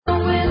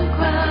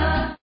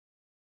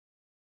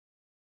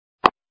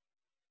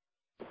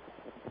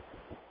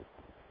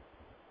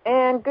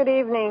And good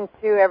evening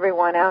to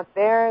everyone out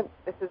there.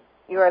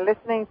 You are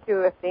listening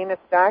to Athena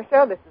Star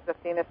Show. This is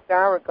Athena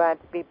Star. We're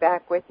glad to be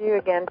back with you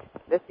again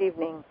this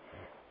evening,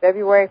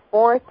 February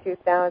 4th,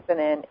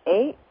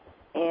 2008.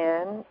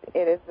 And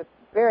it is a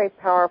very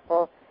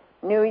powerful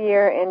new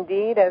year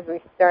indeed, as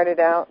we started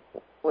out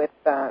with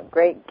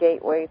great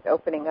gateways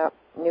opening up,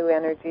 new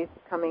energies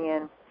coming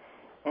in.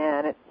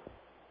 And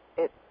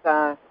it's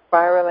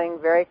spiraling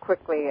very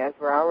quickly as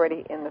we're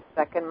already in the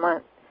second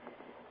month.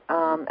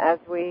 As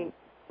we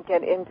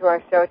get into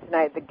our show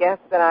tonight, the guest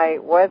that I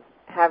was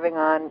having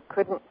on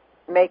couldn't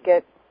make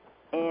it,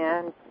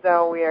 and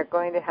so we are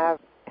going to have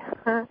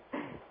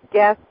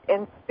guests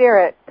in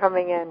spirit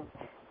coming in.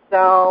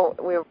 So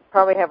we'll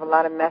probably have a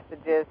lot of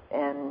messages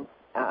and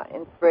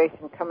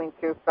inspiration coming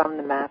through from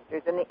the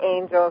masters and the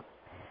angels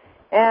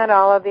and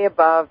all of the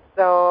above.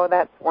 So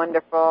that's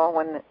wonderful.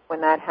 When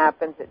that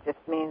happens, it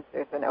just means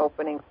there's an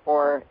opening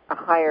for a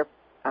higher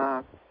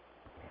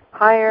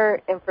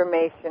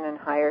information and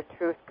higher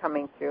truth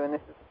coming through. And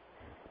this is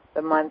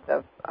the month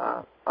of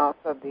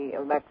also the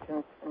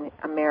elections in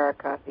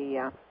America.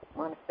 I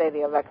want to say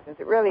the elections.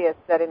 It really is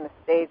setting the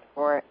stage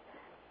for it.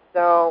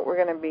 So we're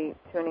going to be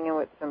tuning in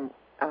with some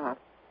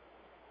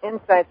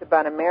insights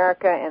about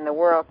America and the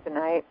world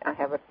tonight, I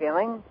have a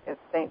feeling, as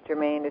Saint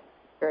Germain is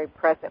very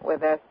present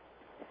with us,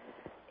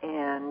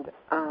 and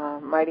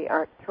Mighty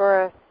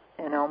Arcturus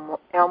and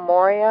El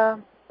Moria,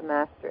 the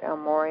Master El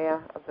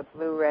Moria of the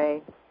Blue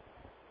Ray,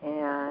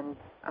 and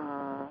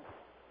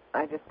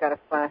I just got a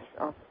flash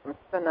also from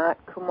Sanat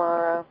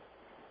Kumara,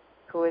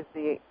 who is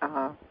he's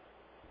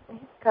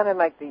kind of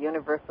like the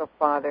universal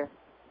father,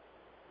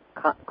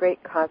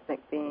 great cosmic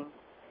being.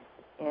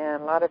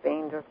 And a lot of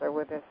angels are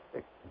with us.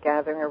 They're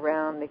gathering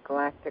around the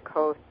galactic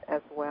host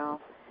as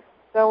well.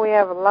 So we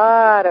have a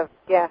lot of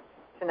guests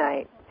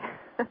tonight.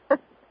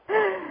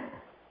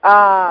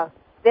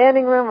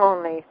 Standing room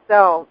only.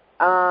 So,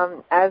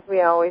 as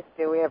we always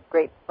do, we have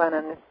great fun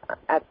on this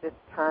at this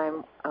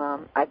time.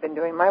 I've been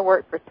doing my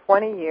work for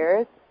 20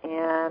 years,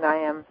 and I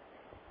am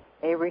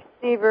a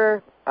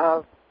receiver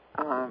of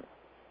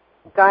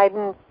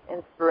guidance,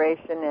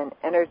 inspiration, and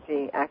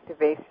energy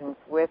activations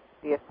with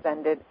the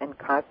Ascended and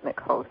Cosmic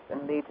Hosts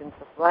and Legions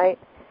of Light.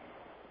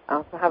 I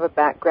also have a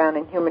background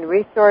in human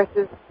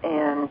resources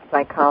and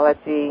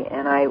psychology,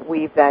 and I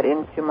weave that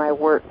into my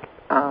work.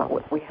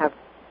 We have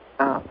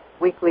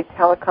weekly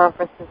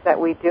teleconferences that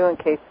we do, in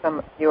case some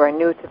of you are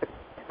new to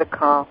the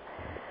call,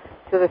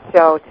 to the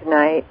show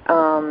tonight,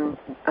 on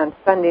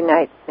Sunday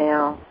nights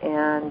now,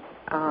 and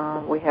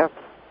we have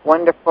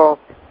wonderful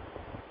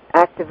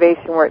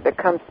activation work that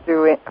comes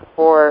through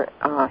for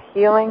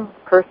healing,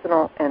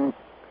 personal and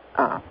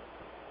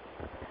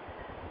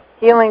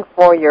healing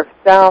for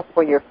yourself,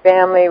 for your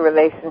family,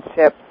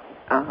 relationships,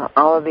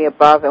 all of the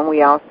above. And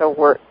we also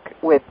work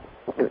with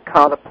what we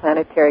call the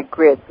planetary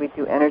grids. We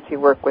do energy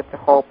work with the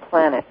whole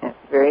planet. And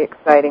it's very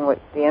exciting with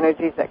the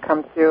energies that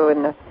come through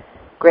and the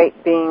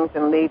great beings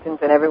and legions,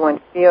 and everyone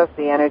feels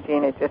the energy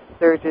and it just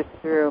surges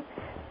through.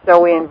 So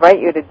we invite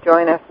you to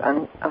join us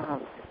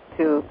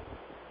to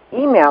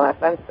email us,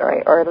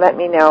 or let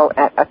me know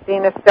at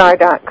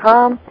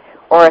athenastar.com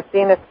or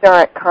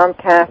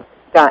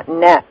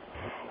athenastar@comcast.net.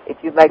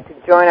 If you'd like to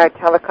join our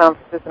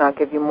teleconferences, and I'll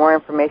give you more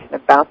information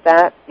about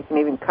that. You can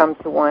even come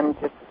to one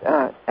just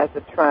as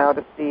a trial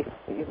to see if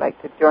you'd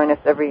like to join us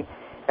every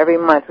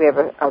month. We have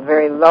a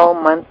very low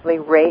monthly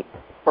rate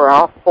for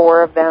all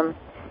four of them,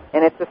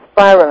 and it's a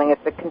spiraling,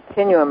 it's a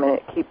continuum, and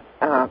it keeps,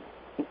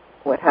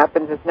 what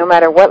happens is no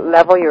matter what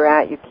level you're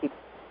at, you keep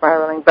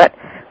spiraling. But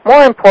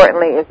more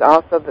importantly is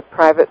also the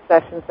private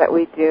sessions that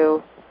we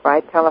do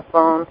by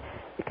telephone,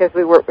 because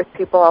we work with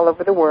people all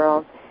over the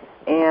world,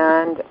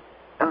 and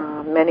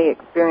many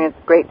experience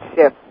great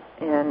shifts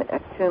and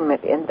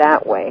attunement in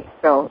that way.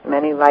 So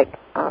many like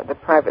the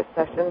private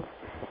sessions.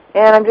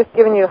 And I'm just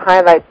giving you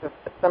highlights of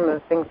some of the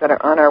things that are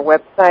on our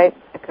website,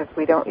 because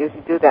we don't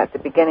usually do that at the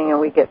beginning, and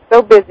we get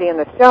so busy in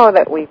the show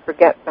that we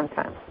forget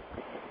sometimes.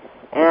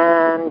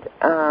 And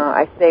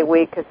I say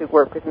we because we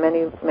work with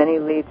many, many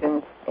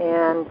legions.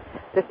 And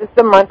this is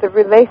the month of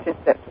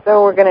relationships.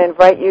 So we're going to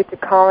invite you to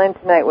call in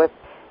tonight with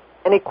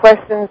any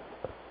questions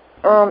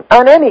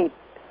on any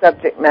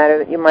subject matter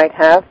that you might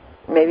have.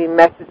 Maybe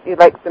you'd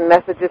like some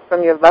messages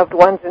from your loved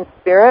ones in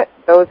spirit,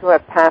 those who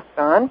have passed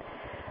on,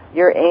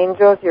 your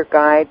angels, your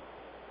guides,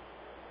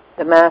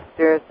 the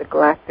masters, the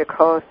galactic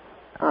hosts,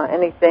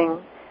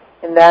 anything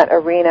in that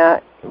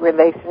arena,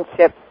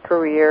 relationships,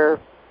 career,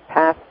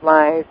 past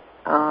lives,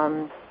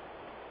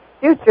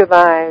 future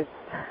lives,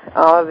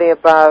 all of the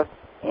above,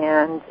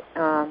 and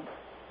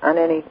on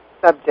any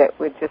subject,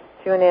 we just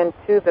tune in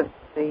to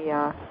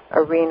the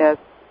arenas,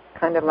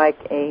 kind of like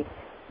a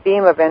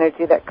beam of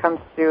energy that comes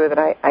through that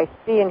I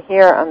see and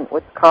hear on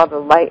what's called the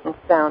light and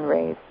sound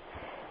rays.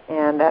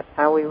 And that's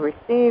how we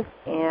receive.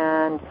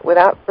 And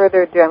without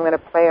further ado, I'm going to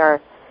play our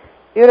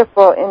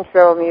beautiful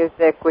intro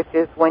music, which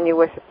is When You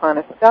Wish Upon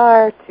a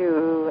Star,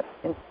 to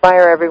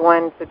inspire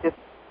everyone to just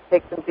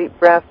take some deep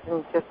breaths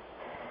and just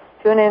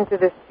tune into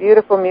this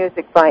beautiful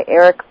music by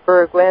Eric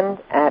Berglund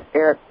at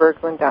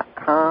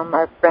ericberglund.com,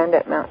 our friend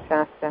at Mount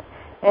Shasta,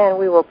 and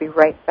we will be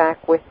right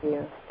back with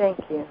you. Thank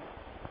you.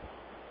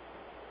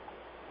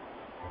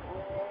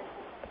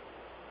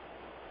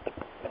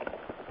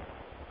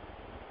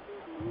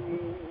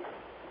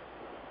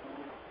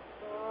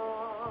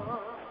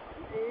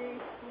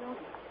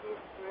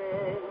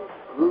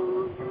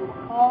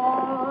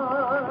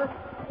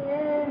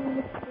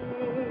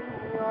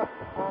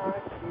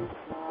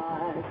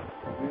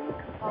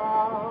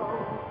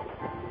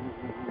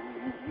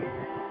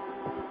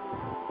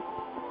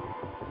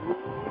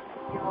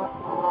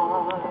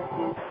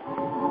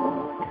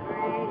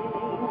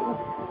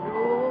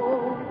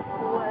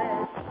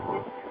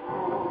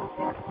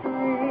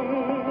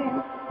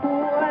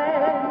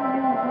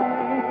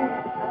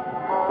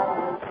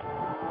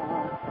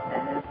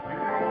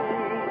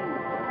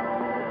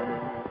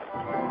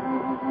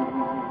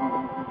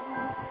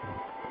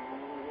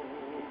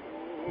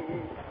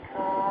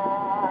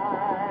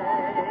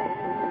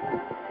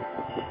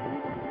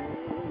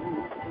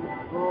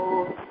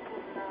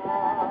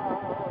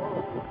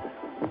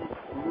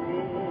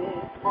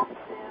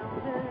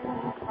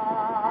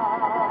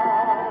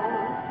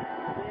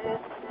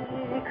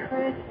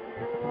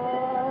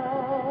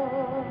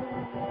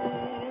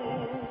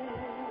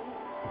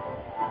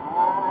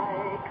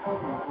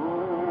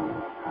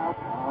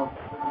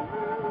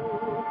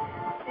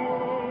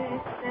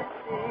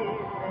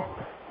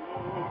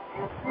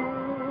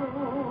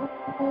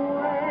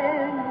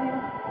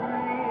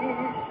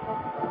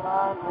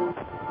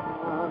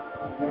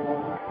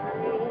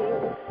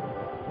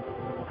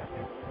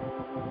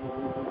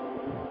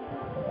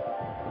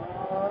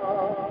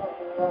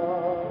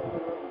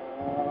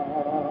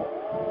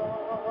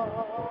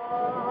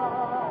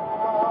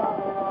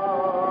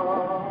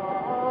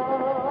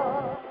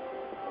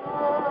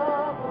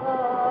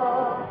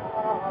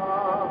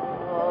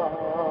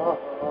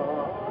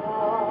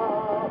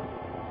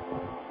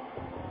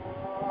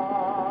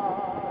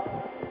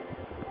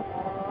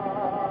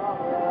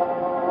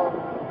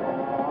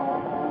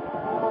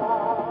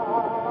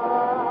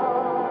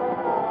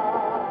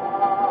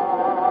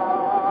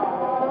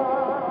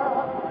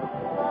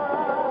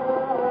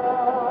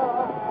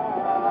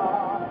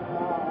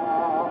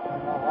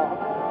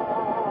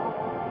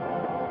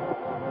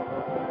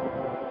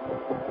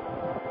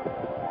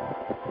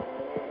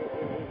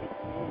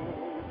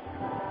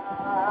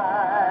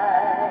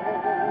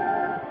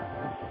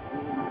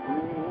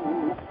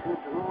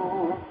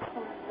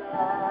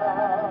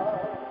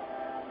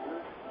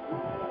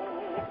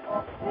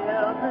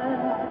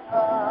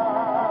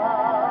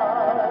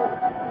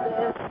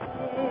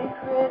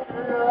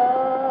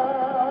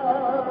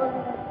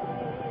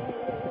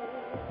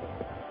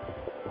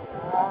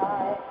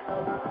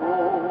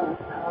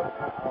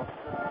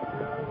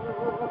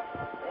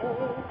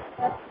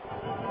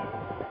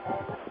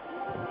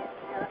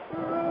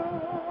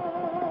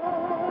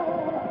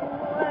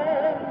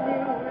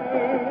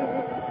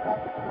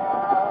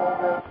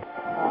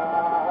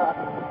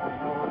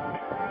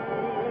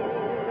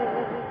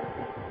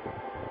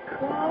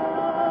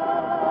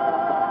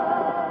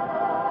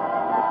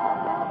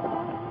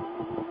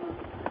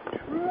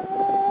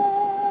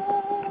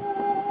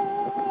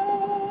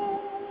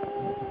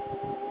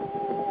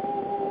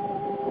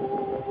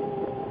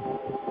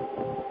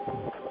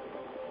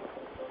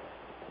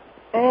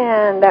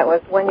 And that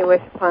was When You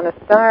Wish Upon a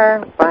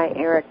Star by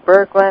Eric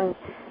Berglund.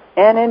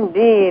 And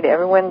indeed,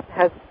 everyone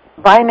has,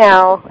 by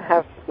now,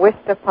 have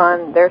wished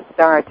upon their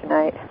star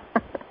tonight.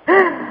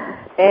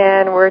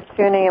 And we're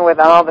tuning in with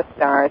all the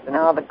stars and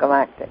all the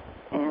galactics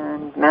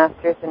and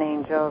masters and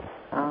angels,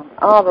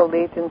 all the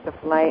legions of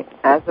light,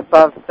 as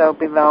above, so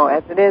below,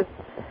 as it is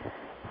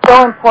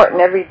so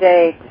important every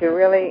day to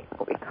really,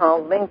 what we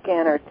call, link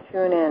in or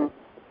tune in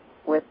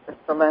with the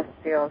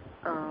celestials,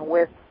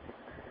 with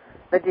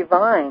the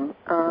divine.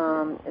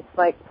 It's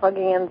like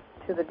plugging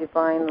into the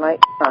divine light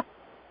source,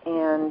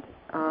 and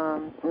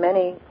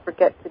many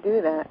forget to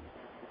do that.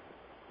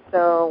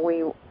 So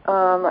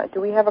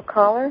do we have a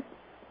caller?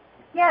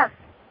 Yes.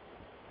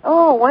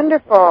 Oh,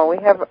 wonderful. We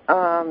have,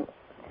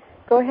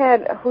 go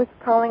ahead. Who's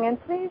calling in,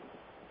 please?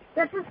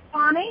 This is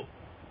Bonnie.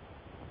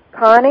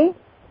 Connie?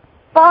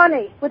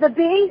 Bonnie, with a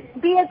B.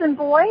 B as in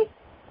boy.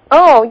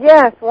 Oh,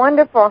 yes,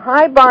 wonderful.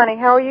 Hi, Bonnie.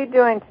 How are you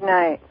doing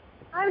tonight?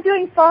 I'm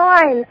doing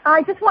fine.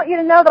 I just want you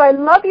to know that I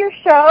love your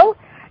show,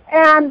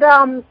 and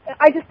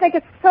I just think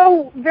it's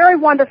so very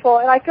wonderful,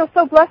 and I feel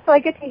so blessed that I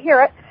get to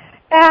hear it.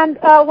 And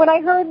when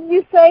I heard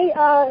you say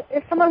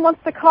if someone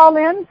wants to call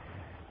in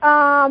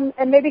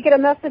and maybe get a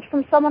message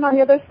from someone on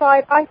the other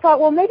side, I thought,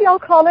 well, maybe I'll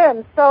call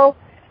in. So,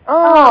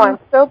 I'm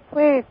so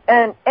pleased.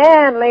 And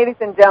ladies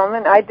and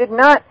gentlemen, I did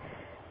not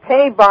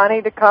pay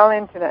Bonnie to call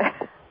in tonight.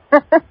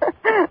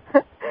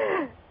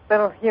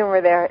 Little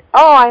humor there.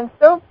 Oh, I'm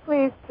so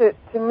pleased to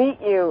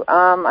meet you.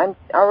 I'm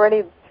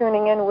already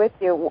tuning in with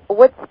you.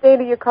 What state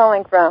are you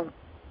calling from?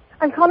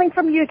 I'm calling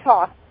from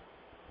Utah.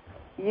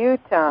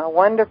 Utah,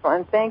 wonderful,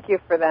 and thank you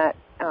for that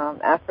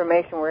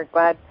affirmation. We're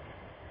glad.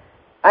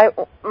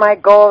 My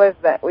goal is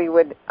that we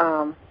would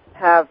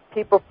have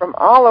people from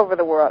all over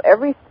the world,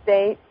 every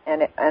state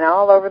and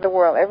all over the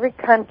world, every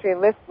country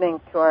listening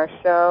to our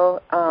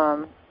show.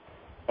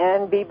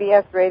 And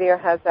BBS Radio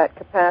has that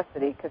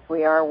capacity because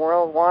we are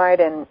worldwide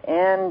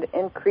and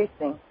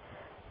increasing.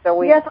 So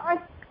we yes,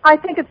 I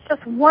think it's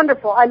just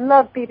wonderful. I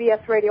love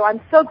BBS Radio.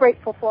 I'm so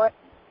grateful for it.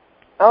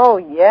 Oh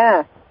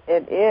yes,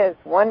 it is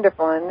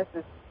wonderful, and this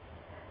is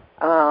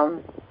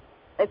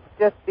it's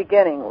just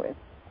beginning.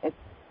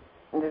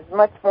 There's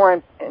much more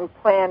in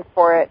plan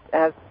for it,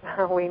 as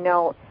we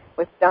know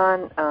with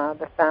Don,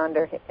 the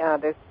founder.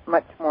 There's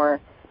much more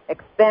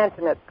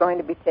expansion that's going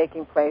to be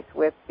taking place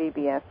with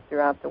BBS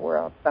throughout the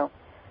world. So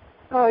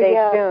stay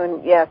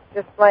tuned. Yes,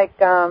 just like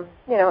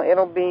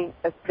it'll be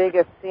as big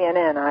as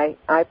CNN,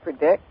 I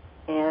predict.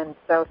 And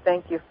so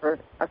thank you for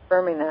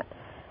affirming that.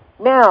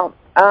 Now,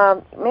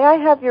 may I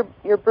have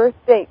your birth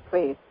date,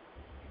 please?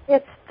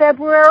 It's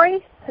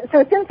February, so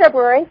it's in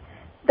February,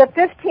 the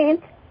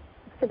 15th,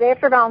 the day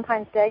after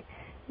Valentine's Day,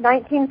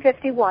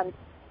 1951.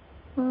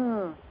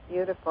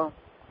 Beautiful.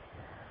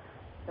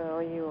 So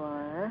you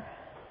are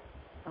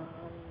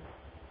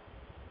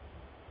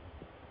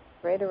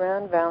right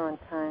around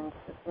Valentine's.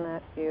 Isn't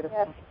that beautiful?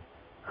 Yes.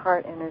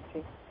 Heart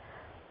energy.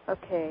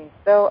 Okay,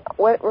 so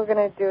what we're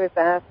going to do is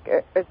ask,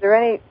 is there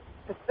any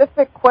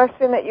specific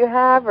question that you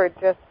have, or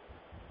just,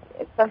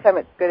 sometimes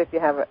it's good if you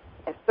have a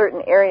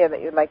certain area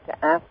that you'd like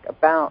to ask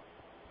about?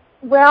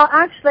 Well,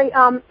 actually,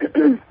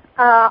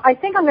 I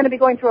think I'm going to be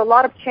going through a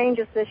lot of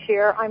changes this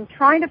year. I'm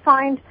trying to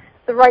find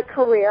the right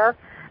career.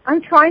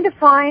 I'm hoping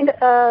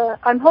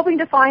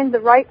to find the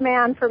right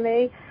man for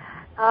me.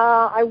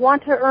 I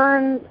want to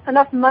earn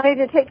enough money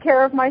to take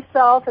care of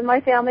myself and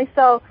my family.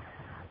 So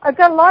I've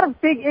got a lot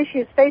of big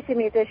issues facing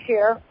me this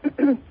year.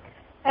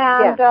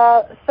 And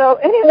so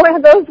any one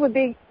of those would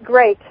be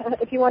great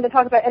if you want to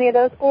talk about any of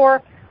those.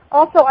 Or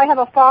also I have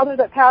a father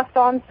that passed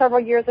on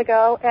several years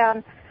ago,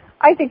 and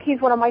I think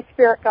he's one of my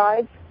spirit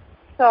guides.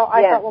 So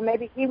I thought, well,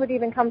 maybe he would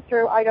even come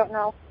through. I don't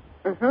know.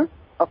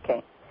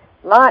 Okay.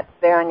 Lots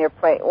there on your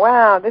plate.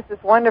 Wow, this is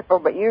wonderful.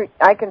 But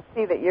I can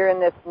see that you're in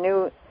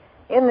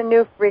the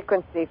new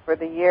frequency for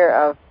the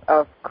year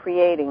of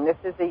creating. This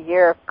is a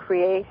year of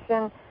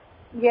creation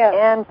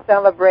and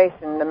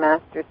celebration, the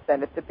Master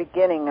said at the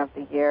beginning of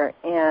the year,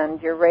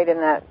 and you're right in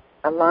that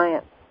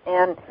alliance.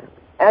 And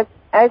as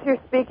you're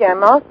speaking,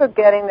 I'm also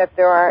getting that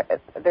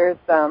there's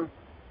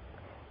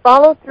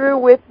follow through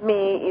with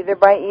me either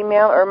by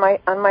email or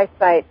on my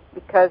site,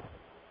 because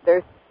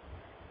there's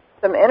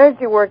some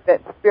energy work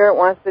that Spirit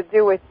wants to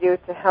do with you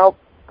to help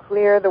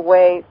clear the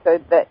way, so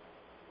that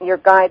your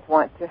guides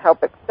want to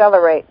help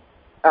accelerate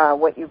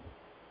what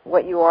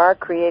you are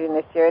creating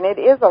this year, and it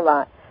is a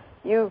lot.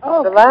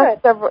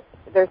 Last several,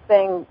 they're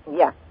saying,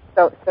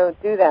 so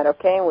do that,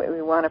 okay?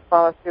 We want to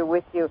follow through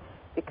with you,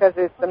 because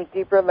there's some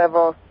deeper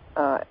level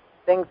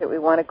things that we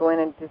want to go in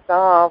and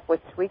dissolve,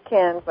 which we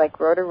can, like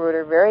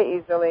Roto-Rooter, very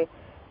easily,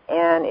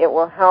 and it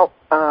will help.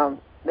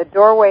 The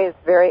doorway is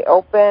very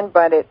open,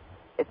 but it's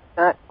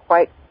not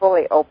quite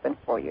fully open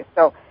for you.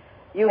 So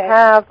you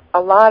have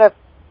a lot of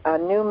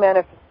new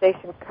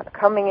manifestation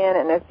coming in,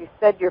 and as you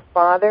said, your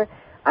father,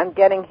 I'm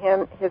getting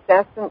his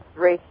essence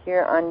right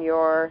here on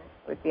your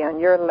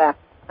left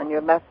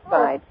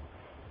side.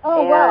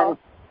 Wow.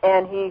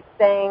 And he's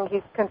saying,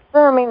 he's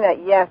confirming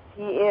that yes,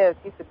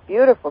 he's a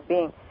beautiful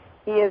being.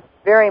 He is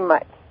very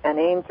much an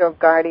angel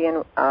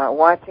guardian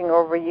watching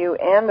over you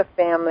and the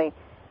family,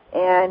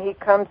 and he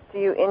comes to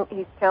you,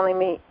 he's telling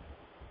me,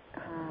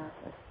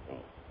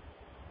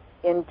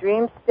 in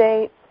dream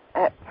state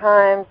at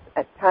times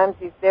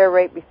he's there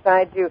right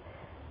beside you.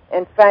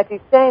 In fact,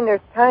 he's saying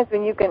there's times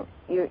when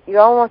you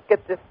almost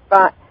get this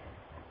thought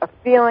of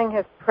feeling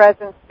his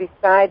presence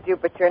beside you,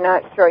 but you're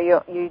not sure,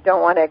 you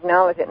don't want to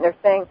acknowledge it, and they're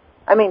saying,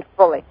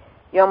 fully.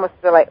 You almost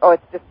feel like,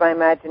 it's just my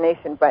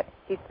imagination, but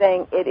he's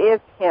saying it is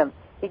him.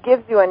 He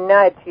gives you a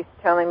nudge, he's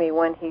telling me,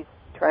 when he's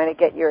trying to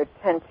get your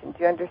attention. Do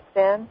you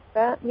understand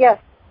that? Yes.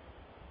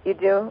 You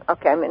do?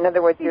 Okay, in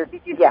other words, Did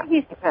you say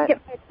he's trying to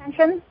get my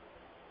attention?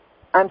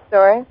 I'm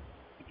sorry?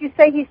 Did you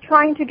say he's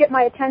trying to get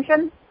my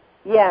attention?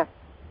 Yes.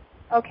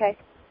 Okay.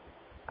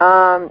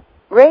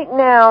 Right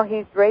now,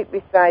 he's right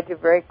beside you,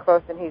 very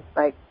close, and he's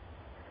like,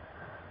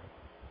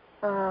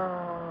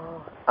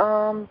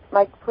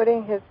 like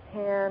putting his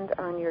hand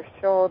on your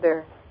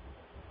shoulder.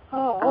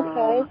 Oh,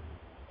 okay.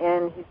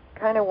 And he's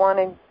kind of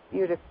wanting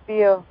you to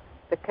feel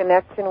the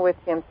connection with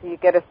him, so you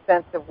get a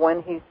sense of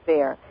when he's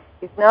there.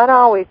 He's not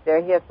always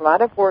there. He has a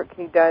lot of work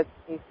he does,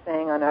 he's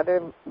saying, on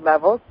other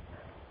levels.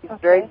 He's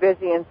very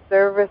busy in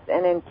service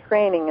and in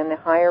training in the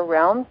higher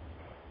realms.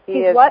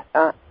 He's what?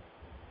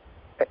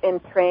 In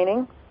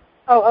training.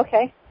 Oh,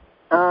 okay.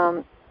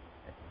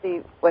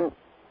 See, when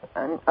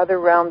in other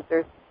realms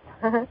there's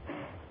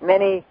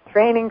many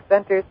training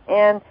centers,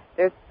 and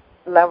there's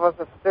levels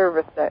of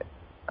service that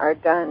are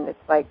done.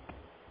 It's like,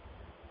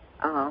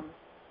 so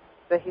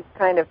he's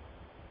kind of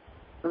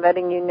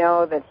letting you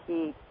know that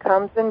he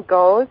comes and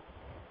goes,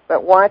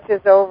 but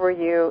watches over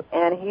you,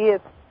 and he's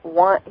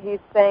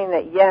saying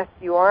that yes,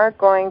 you are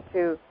going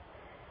to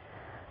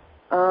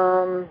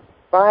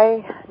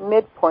by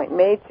midpoint,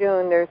 May,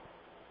 June, there's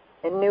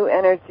a new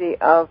energy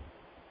of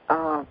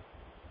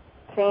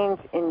change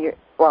in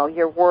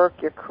your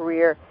work, your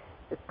career.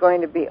 It's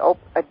going to be a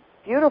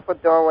beautiful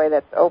doorway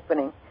that's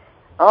opening.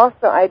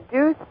 Also, I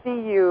do see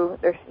you,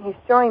 he's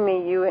showing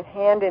me you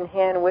hand in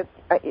hand with,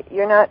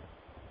 you're not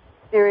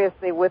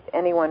seriously with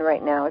anyone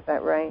right now, is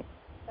that right?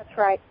 That's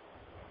right.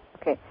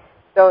 Okay,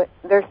 so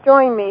they're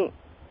showing me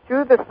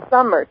through the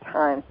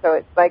summertime, so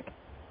it's like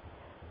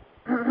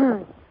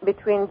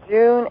between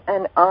June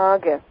and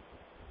August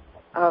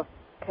of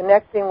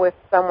connecting with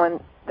someone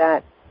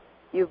that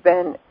you've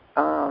been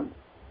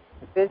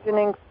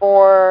visioning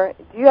for.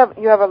 Do you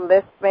have a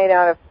list made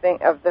out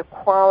of the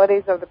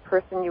qualities of the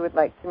person you would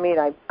like to meet?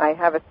 I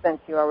have a sense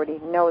you already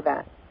know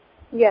that.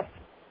 Yes.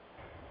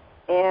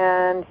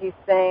 And he's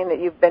saying that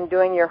you've been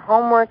doing your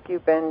homework,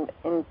 you've been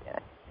in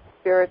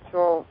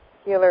spiritual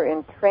healer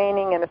in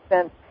training, in a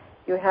sense.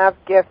 You have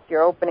gifts,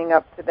 you're opening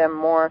up to them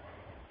more.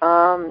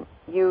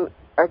 You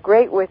are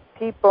great with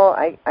people.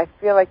 I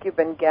feel like you've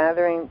been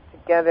gathering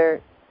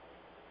together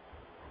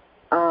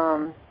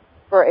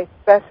for a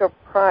special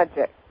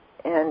project.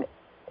 And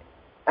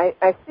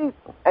I see,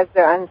 as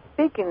I'm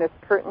speaking, this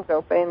curtain's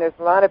opening, there's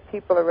a lot of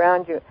people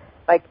around you,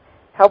 like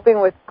helping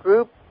with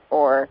groups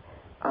or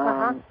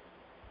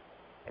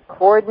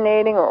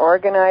coordinating or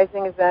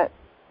organizing. Is that?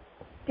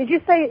 Did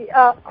you say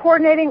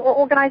coordinating or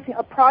organizing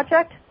a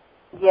project?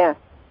 Yes.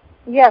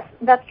 Yes,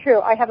 that's true.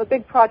 I have a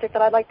big project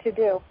that I'd like to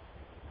do.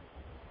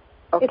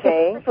 Okay. It's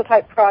a spiritual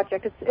type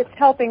project. It's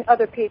helping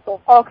other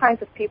people, all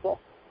kinds of people.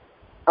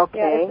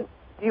 Okay.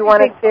 Do you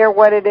want to share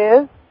what it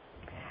is?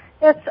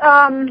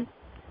 I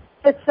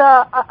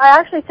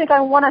actually think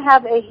I want to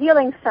have a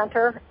healing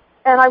center,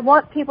 and I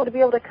want people to be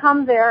able to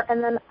come there,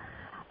 and then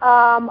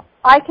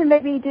I can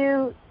maybe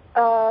do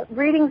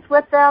readings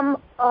with them,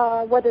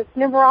 whether it's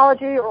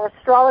numerology or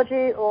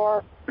astrology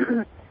or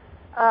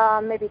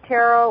maybe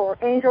tarot or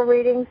angel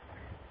readings.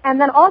 And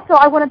then also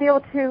I want to be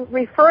able to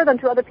refer them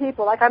to other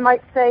people. Like I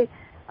might say,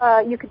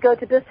 you could go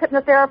to this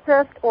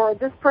hypnotherapist, or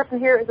this person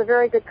here is a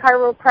very good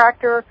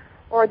chiropractor,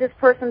 or this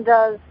person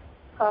does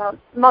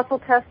muscle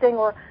testing,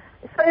 or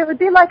so it would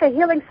be like a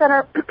healing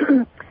center,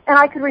 and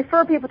I could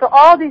refer people to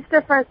all these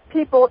different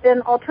people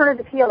in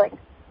alternative healing.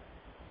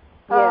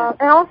 Yeah.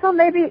 And also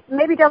maybe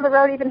down the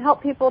road even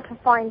help people to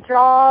find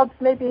jobs,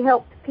 maybe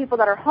help people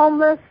that are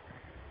homeless,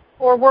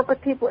 or work with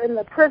people in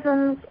the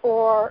prisons,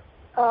 or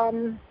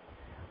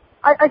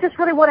I just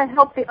really want to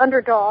help the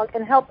underdog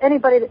and help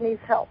anybody that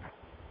needs help.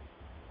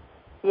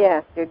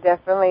 Yes, you're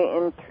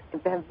definitely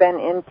have been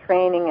in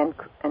training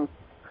and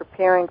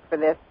preparing for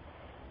this,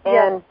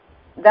 and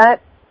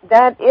that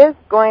is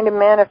going to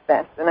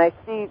manifest. And I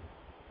see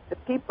the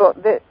people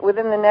that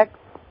within the next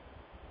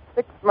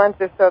 6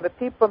 months or so, the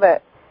people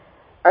that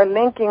are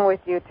linking with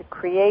you to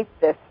create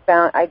this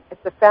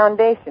it's a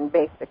foundation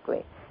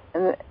basically.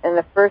 And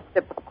the first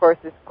step, of course,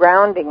 is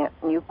grounding it.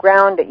 And you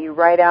ground it. You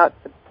write out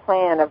the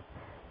plan of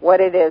what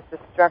it is, the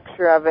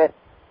structure of it,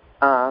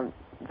 not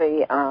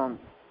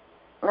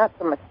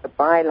so much the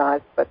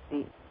bylaws, but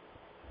the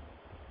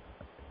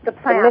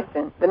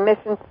plan, the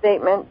mission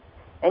statement,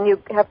 and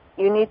you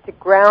need to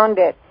ground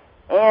it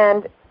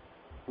and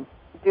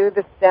do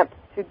the steps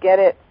to get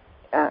it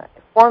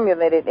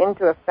formulated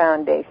into a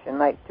foundation.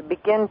 Like to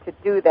begin to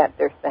do that,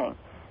 they're saying,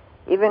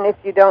 even if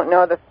you don't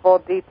know the full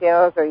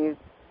details or you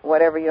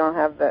don't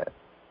have the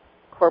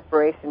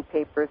corporation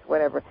papers,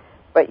 whatever,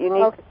 but you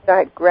need to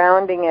start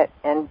grounding it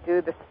and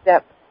do the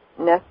steps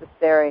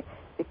necessary,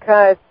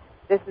 because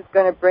this is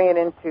going to bring it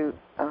into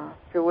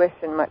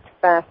fruition much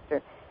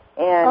faster.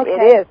 And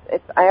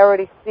I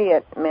already see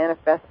it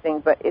manifesting,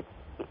 but it's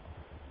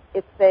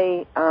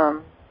a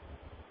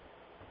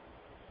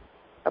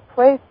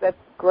place that's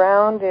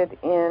grounded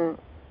in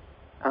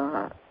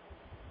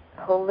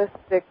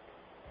holistic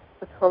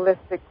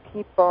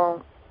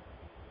people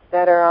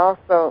that are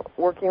also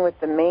working with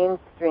the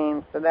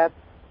mainstream, so that's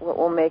what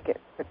will make it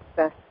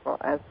successful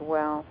as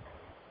well.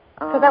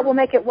 So that will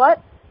make it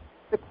what?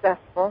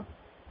 Successful.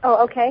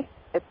 Oh, okay.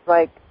 It's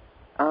like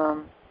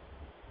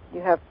you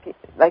have,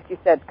 like you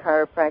said,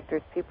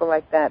 chiropractors, people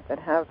like that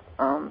have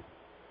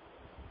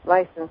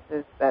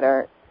licenses that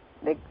are,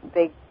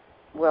 they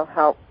will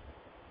help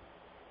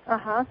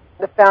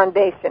the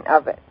foundation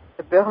of it,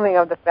 the building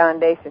of the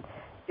foundation.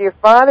 So your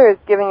father is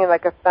giving you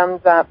like a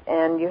thumbs up,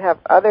 and you have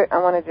I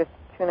want to just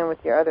tune in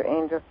with your other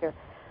angels here.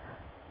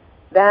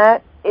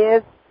 That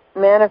is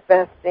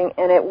manifesting,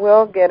 and it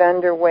will get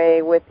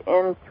underway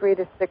within 3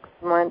 to 6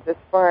 months as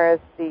far as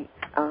the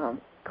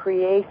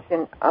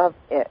creation of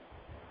it.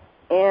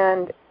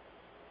 And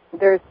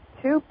there's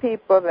 2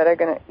 people that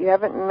are you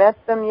haven't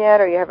met them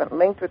yet, or you haven't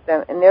linked with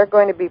them, and they're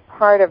going to be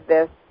part of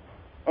this.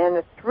 And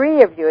the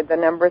 3 of you, the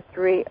number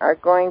 3, are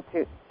going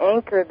to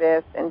anchor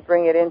this and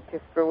bring it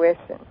into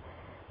fruition.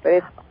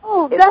 But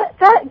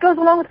that goes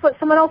along with what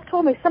someone else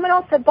told me. Someone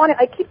else said, Bonnie,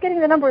 I keep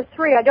getting the number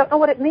 3. I don't know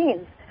what it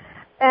means.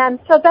 And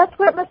so that's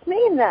what it must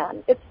mean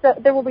then.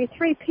 There will be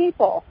 3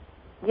 people.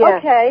 Yes.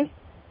 Okay.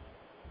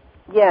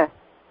 Yes,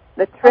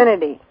 the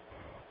Trinity.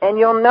 And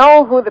you'll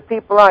know who the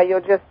people are. You'll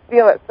just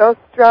feel it so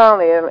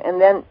strongly, and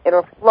then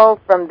it'll flow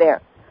from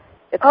there.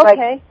 It's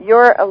like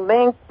you're a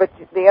link, but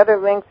the other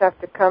links have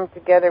to come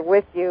together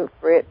with you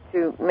for it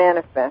to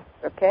manifest,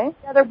 okay?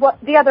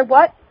 The other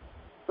what?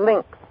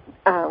 Links.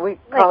 We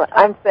call it,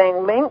 I'm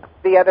saying links,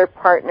 the other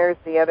partners,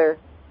 the other...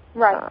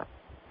 Right.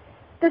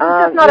 This is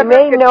just not you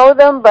may know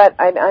them, but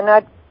I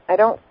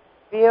don't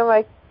feel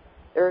like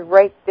they're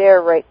right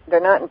there, they're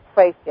not in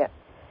place yet.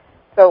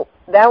 So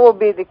that will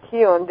be the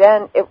cue, and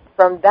then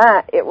from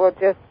that it will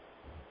just,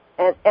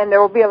 and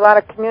there will be a lot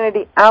of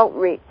community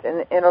outreach,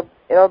 and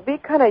it'll be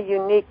kind of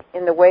unique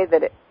in the way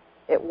that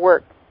it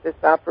works, this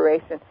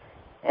operation,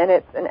 and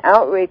it's an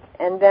outreach,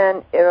 and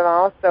then it'll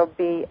also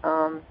be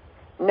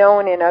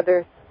known in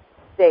other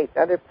states,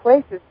 other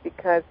places,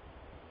 because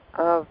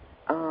of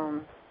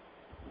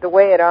the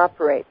way it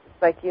operates.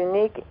 It's like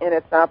unique in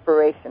its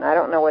operation. I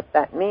don't know what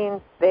that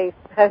means. They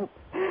said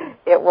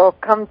it will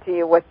come to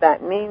you what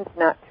that means,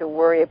 not to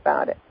worry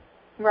about it.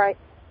 Right.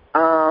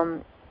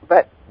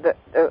 But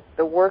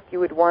the work you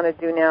would want to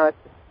do now is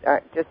to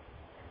start just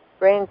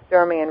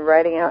brainstorming and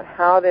writing out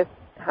how the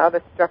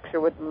structure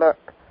would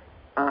look,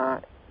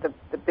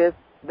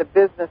 the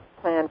business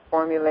plan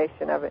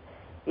formulation of it,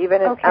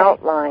 even an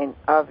outline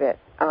of it,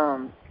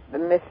 the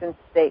mission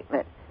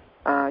statement.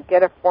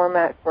 Get a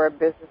format for a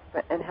business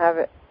plan and have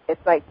it.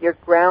 It's like you're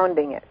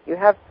grounding it. You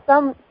have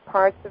some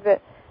parts of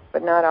it,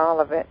 but not all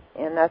of it,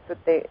 and that's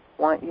what they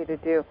want you to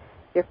do.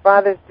 Your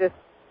father's just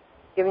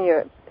sending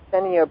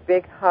you a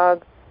big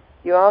hug.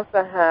 You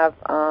also have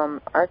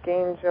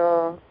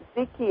Archangel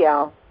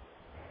Ezekiel.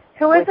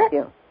 Who is it?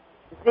 You.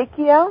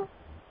 Ezekiel?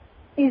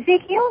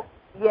 Ezekiel?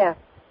 Yes.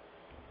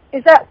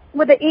 Is that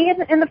with the E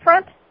in the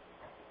front?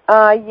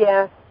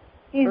 Yes.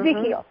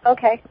 Ezekiel.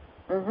 Okay.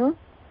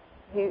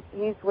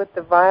 He's with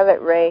the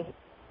Violet Ray.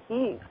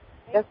 He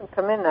doesn't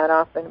come in that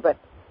often, but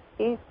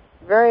he's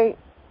very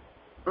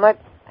much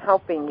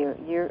helping you.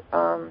 You're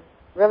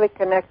really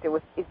connected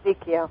with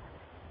Ezekiel.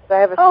 So I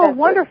have a sense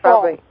that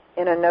probably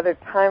in another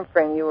time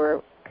frame you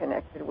were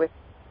connected with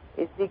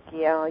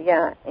Ezekiel.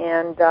 Yeah,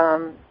 and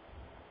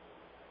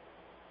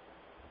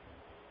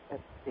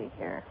let's see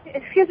here.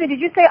 Excuse me, did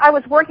you say I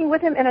was working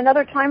with him in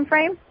another time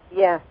frame?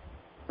 Yes.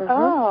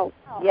 Oh.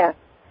 Yes.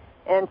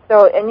 And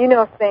you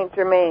know Saint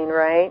Germain,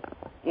 right?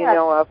 You yes.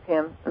 know of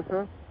him.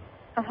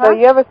 So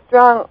you have a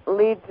strong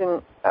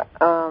legion,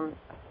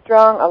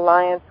 strong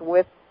alliance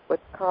with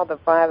what's called the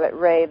Violet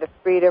Ray, the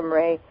Freedom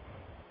Ray.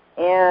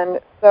 And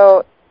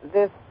so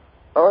this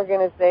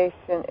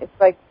organization, it's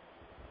like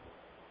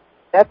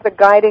that's a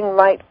guiding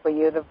light for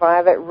you, the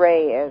Violet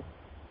Ray is.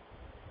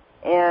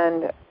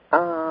 And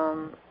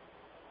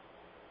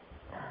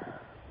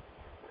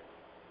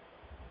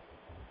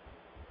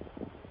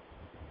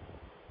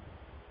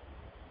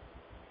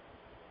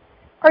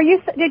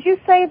did you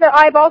say that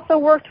I've also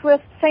worked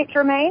with Saint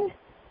Germain?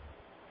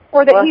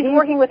 Or that he's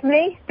working with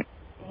me?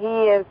 He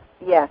is,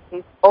 yes.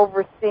 He's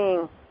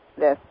overseeing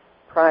this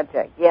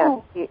project,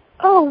 yes. He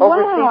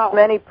oversees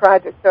many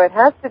projects. So it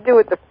has to do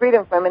with the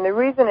Freedom Flame. And the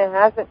reason it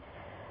hasn't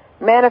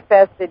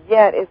manifested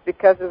yet is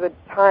because of the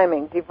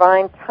timing,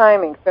 divine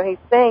timing. So he's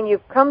saying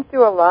you've come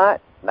through a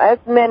lot, as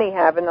many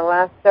have in the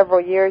last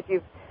several years.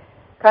 You've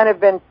kind of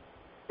been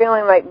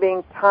feeling like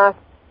being tossed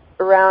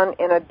around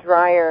in a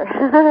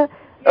dryer.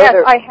 Yes,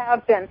 I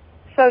have been.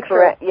 So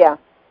correct, true. Yeah.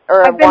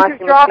 Or I've been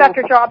through job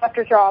after job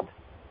after job.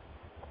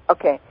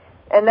 Okay.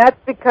 And that's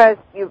because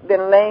you've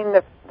been laying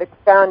the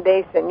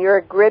foundation.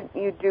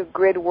 You do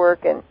grid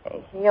work and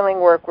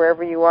healing work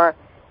wherever you are.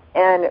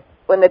 And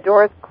when the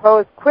doors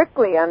close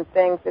quickly on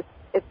things,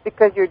 it's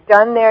because you're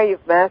done there,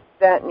 you've mastered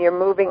that, and you're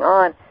moving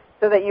on,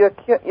 so that you're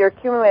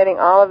accumulating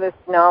all of this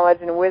knowledge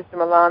and wisdom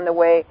along the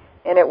way,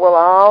 and it will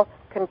all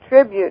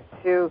contribute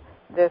to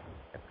this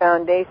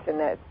foundation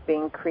that's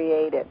being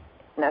created.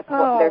 And that's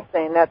what they're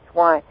saying. That's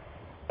why.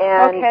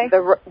 And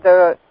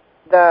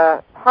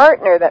the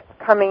partner that's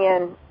coming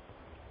in,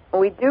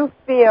 we do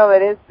feel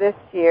it is this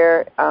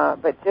year,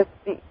 but just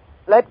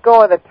let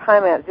go of the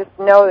time. Just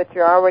know that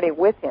you're already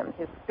with him.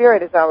 His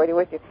spirit is already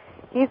with you.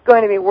 He's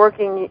going to be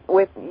working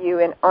with you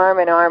in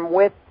arm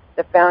with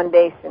the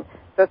foundation.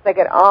 So it's like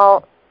it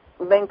all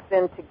links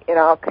into, it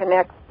all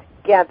connects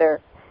together,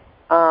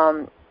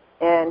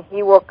 and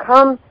he will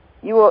come.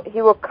 He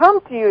will come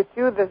to you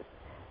through the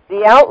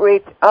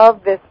outreach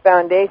of this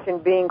foundation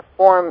being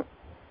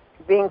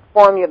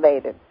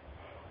formulated,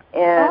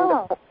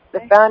 and the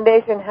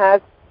foundation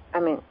has,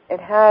 it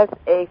has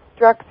a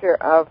structure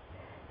of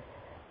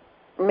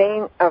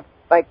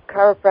like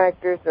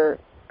chiropractors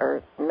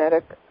or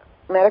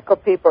medical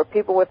people or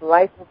people with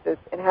licenses.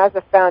 It has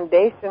a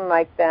foundation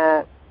like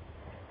that,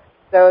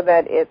 so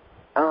that it's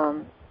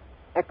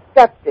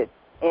accepted.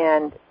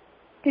 And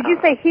did you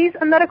say he's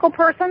a medical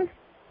person?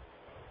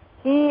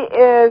 He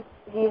is.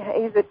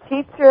 He's a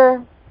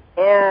teacher,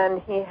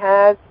 and he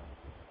has.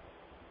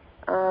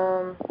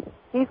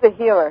 He's a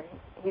healer.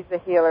 He's a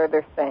healer.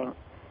 They're saying.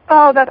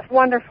 Oh, that's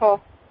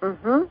wonderful.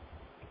 And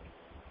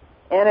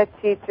a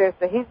teacher.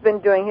 So he's been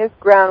doing his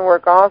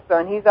groundwork also,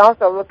 and he's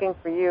also looking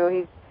for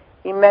you.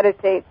 He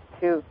meditates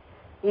to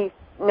he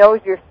knows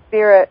your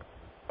spirit,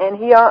 and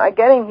he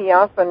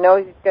also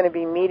knows he's going to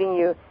be meeting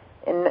you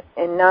in the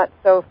not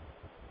so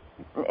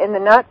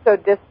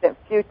distant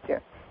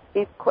future.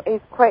 He's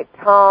quite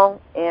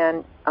tall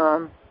and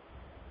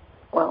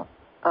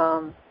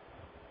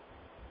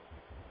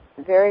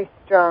very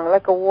strong,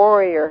 like a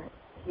warrior.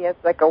 He has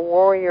like a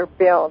warrior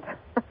build,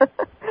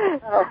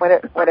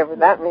 whatever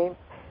that means.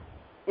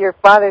 Your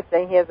father's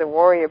saying he has a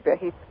warrior build.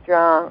 He's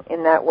strong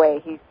in that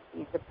way.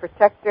 He's a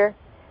protector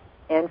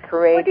and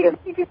courageous.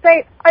 What did you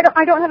say? I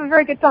don't have a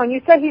very good phone.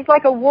 You said he's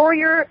like a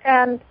warrior,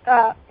 and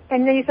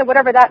then you said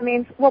whatever that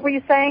means. What were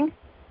you saying?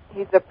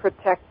 He's a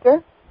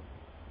protector.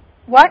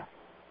 What?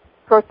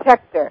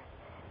 Protector.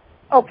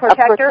 Oh,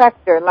 protector. A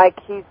protector, like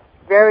he's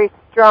very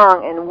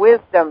strong in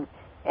wisdom,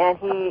 and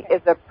he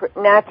is a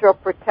natural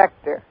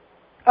protector.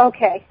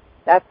 Okay.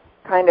 That's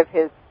kind of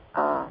his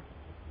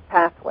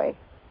pathway.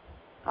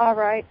 All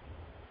right.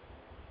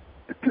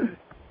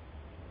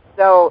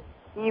 So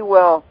he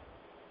will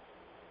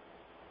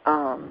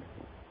I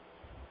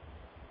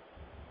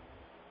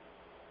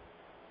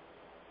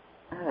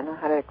don't know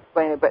how to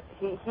explain it, but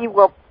he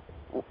will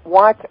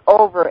watch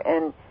over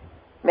and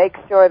make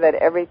sure that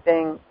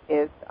everything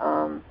is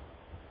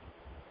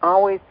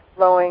always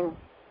flowing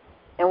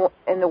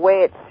in the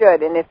way it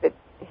should. And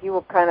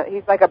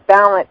he's like a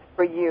balance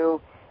for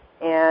you,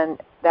 and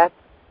that's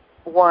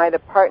why the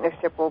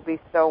partnership will be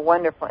so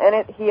wonderful.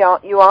 And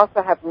you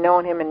also have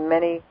known him in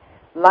many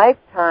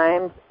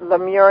lifetimes,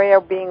 Lemuria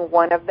being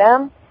one of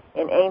them,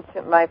 in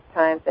ancient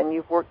lifetimes, and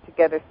you've worked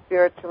together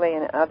spiritually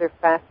and in other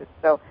facets.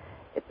 So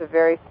it's a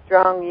very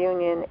strong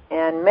union,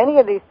 and many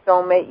of these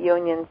soulmate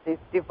unions, these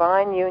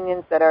divine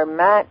unions that are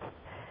matched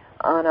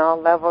on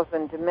all levels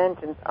and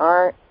dimensions,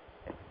 are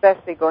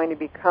especially going to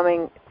be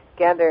coming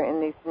together in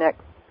these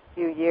next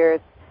few years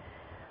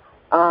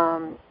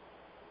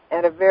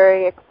at a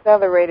very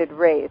accelerated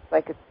rate. It's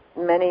like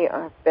many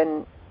have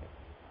been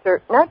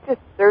not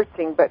just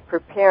searching, but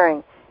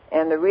preparing.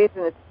 And the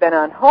reason it's been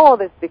on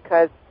hold is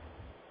because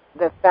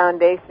the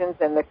foundations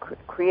and the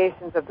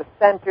creations of the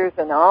centers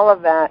and all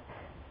of that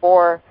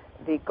for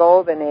the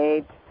Golden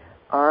Age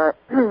are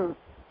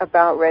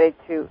about ready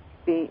to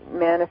be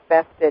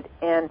manifested.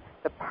 And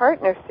the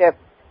partnerships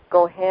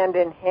go hand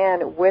in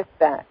hand with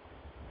that.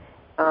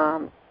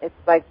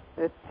 It's like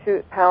the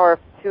power of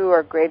two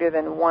are greater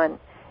than one.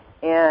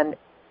 And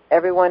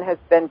everyone has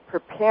been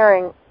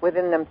preparing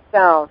within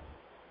themselves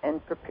and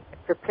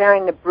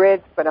preparing the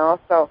bridge, but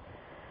also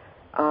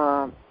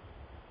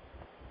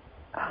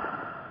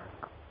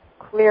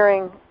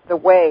clearing the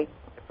way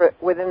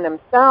within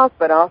themselves,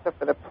 but also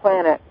for the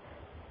planet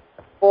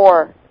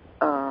for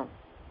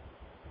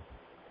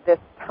this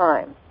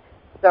time.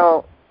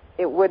 So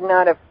it would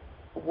not have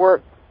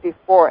worked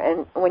before.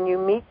 And when you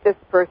meet this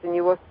person,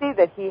 you will see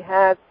that he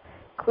has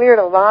cleared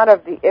a lot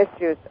of the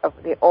issues of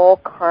the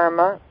old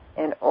karma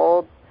and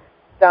old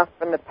stuff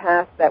from the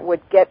past that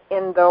would get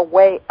in the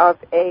way of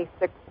a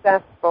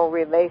successful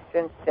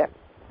relationship.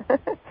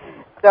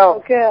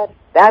 So good.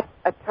 That's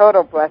a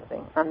total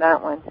blessing on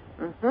that one.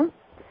 Mm-hmm.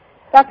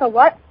 That's a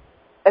what?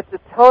 It's a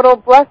total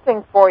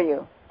blessing for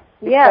you.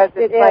 Yes,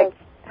 because it's it like is.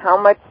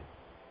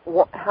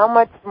 How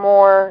much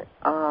more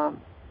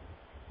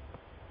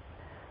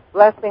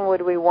blessing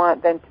would we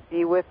want than to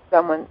be with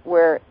someone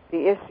where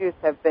the issues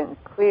have been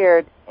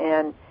cleared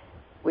and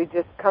we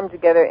just come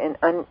together in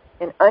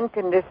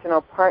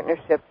unconditional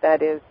partnership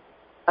that is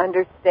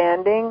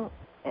understanding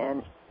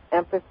and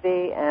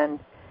empathy and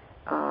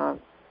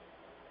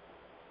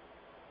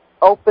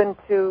open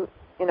to,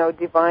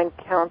 divine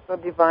counsel,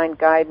 divine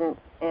guidance,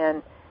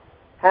 and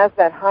has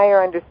that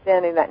higher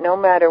understanding that no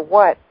matter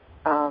what,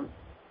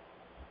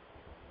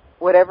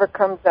 whatever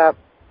comes up,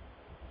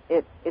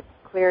 it's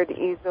cleared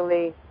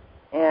easily,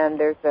 and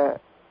there's a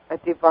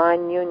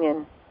divine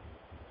union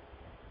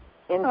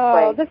in place.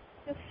 Oh, this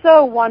is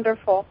so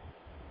wonderful.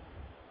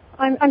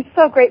 I'm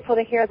so grateful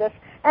to hear this.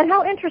 And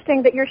how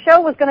interesting that your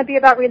show was going to be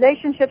about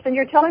relationships, and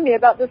you're telling me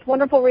about this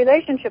wonderful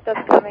relationship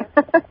that's coming.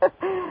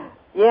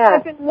 Yeah.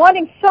 I've been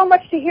wanting so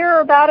much to hear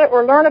about it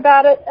or learn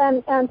about it,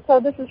 and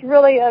so this is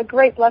really a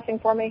great blessing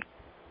for me.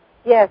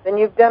 Yes, and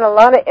you've done a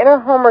lot of inner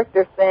homework,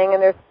 they're saying,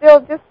 and there's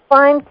still just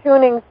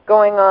fine-tunings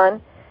going on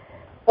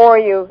for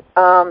you.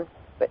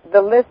 But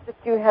the list that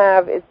you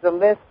have is the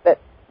list that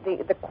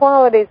the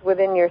qualities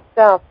within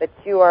yourself that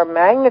you are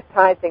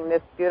magnetizing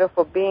this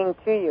beautiful being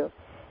to you.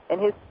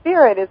 And his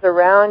spirit is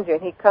around you,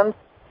 and he comes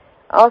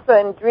also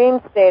in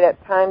dream state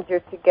at times you're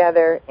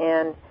together,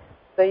 and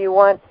so you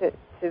want to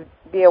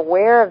be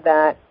aware of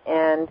that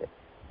and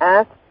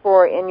ask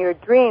for in your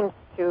dreams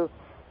to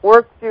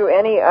work through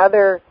any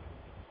other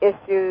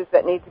issues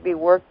that need to be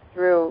worked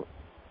through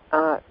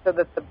so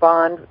that the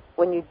bond,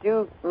 when you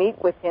do meet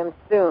with him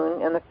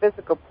soon in the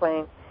physical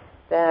plane,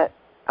 that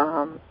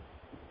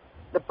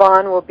the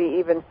bond will be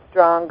even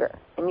stronger.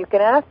 And you can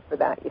ask for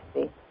that, you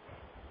see.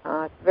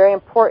 It's very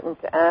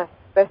important to ask,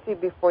 especially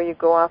before you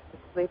go off to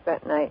sleep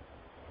at night.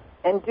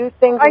 And do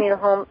things in your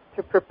home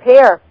to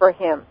prepare for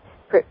him,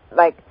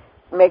 like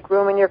make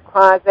room in your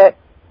closet,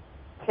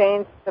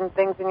 change some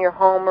things in your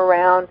home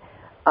around,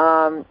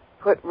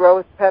 put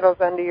rose petals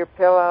under your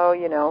pillow,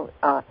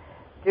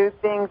 do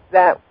things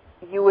that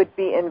you would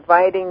be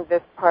inviting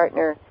this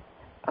partner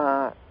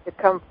to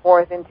come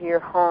forth into your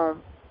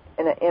home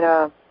in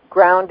a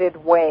grounded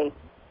way.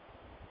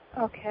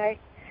 Okay.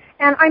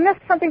 And I missed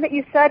something that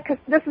you said, because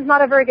this is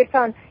not a very good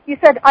phone. You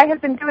said, I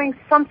have been doing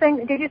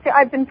something. Did you say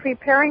I've been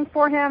preparing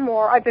for him,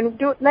 or I've been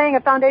laying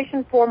a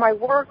foundation for my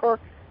work, or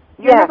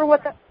do you remember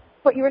what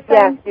you were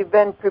saying? Yes, you've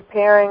been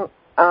preparing.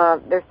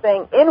 They're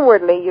saying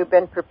inwardly you've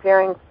been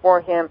preparing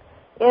for him.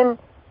 In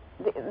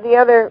the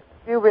other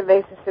few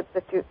relationships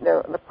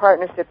the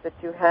partnerships that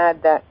you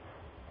had that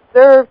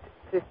served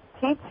to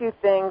teach you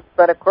things,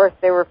 but of course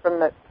they were from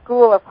the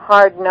school of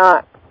hard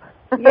knocks.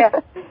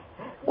 Yes.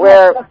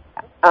 Where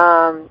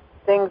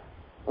things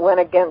went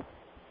against,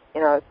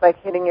 it's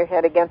like hitting your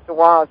head against the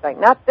wall. It's like,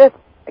 not this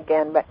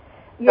again, but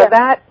so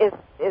that is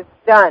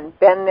done.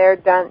 Been there,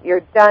 done. You're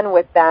done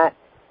with that,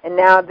 and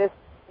now this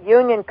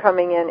union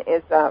coming in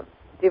is a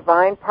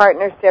divine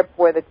partnership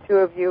where the two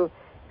of you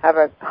have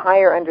a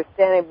higher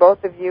understanding.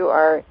 Both of you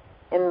are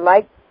in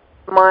like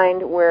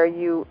mind, where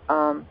you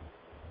are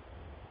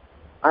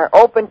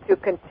open to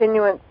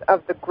continuance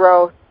of the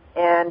growth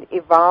and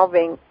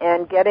evolving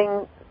and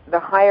getting the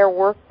higher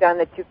work done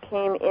that you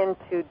came in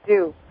to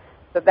do.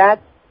 So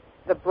that's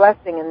the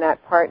blessing in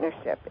that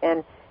partnership.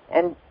 And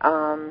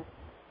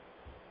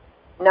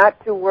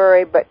not to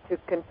worry, but to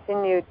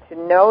continue to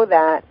know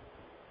that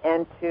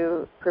and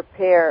to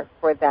prepare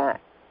for that.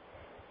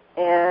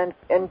 And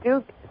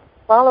do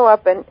follow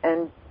up and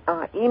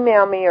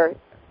email me or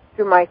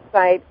through my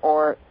site,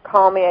 or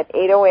call me at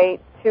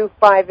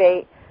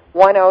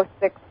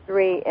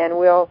 808-258-1063, and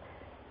we'll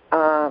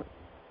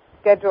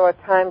schedule a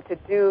time to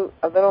do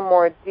a little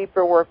more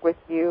deeper work with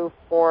you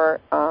for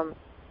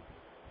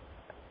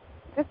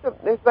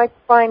there's like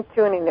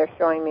fine-tuning they're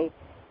showing me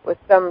with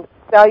some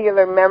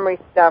cellular memory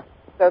stuff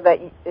so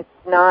that it's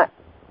not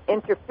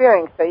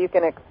interfering, so you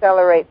can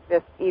accelerate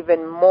this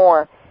even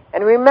more.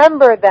 And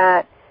remember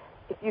that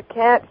if you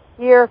can't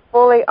hear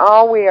fully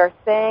all we are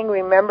saying,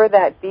 remember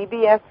that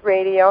BBS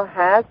Radio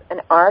has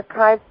an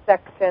archive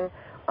section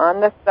on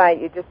the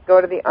site. You just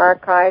go to the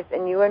archives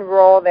and you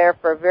enroll there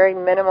for a very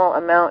minimal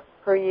amount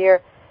per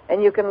year,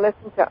 and you can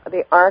listen to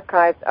the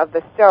archives of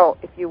the show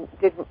if you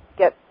didn't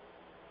get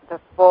the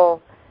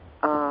full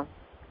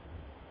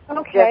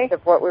gist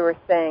of what we were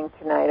saying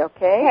tonight,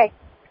 okay?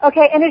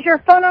 Okay, and is your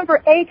phone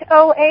number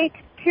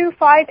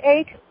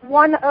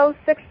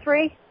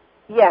 808-258-1063?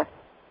 Yes.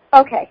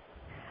 Okay.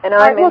 And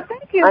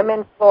thank you. I'm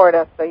in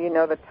Florida, so you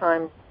know the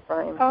time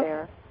frame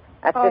there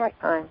at this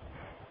time.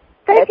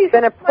 Thank you. It's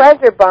been a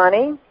pleasure,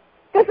 Bonnie.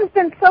 This has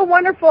been so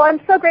wonderful. I'm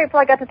so grateful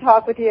I got to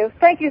talk with you.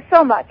 Thank you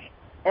so much.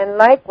 And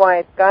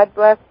likewise, God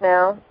bless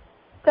now.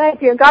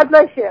 Thank you. God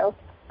bless you.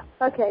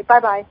 Okay,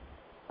 bye-bye.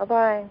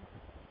 Bye-bye.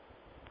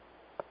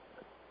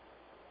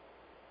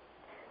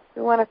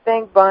 We want to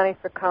thank Bonnie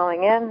for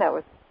calling in. That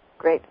was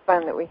great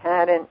fun that we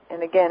had. And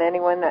again,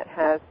 anyone that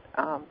has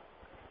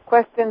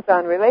questions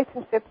on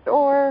relationships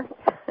or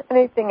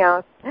anything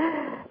else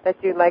that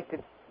you'd like to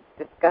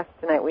discuss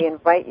tonight, we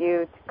invite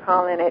you to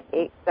call in at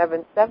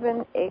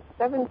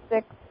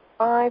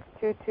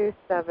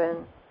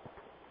 877-876-5227,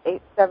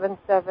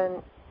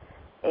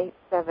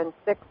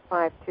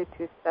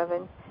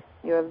 877-876-5227.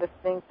 You're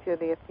listening to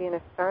the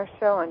Athena Star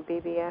Show on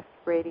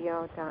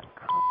bbsradio.com.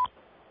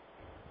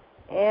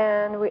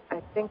 And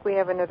I think we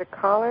have another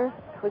caller.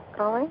 Who's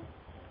calling?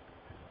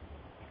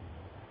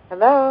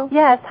 Hello?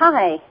 Yes,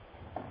 hi.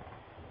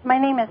 My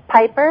name is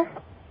Piper,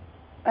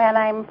 and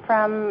I'm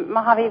from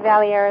Mojave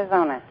Valley,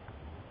 Arizona.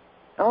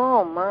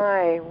 Oh,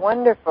 my.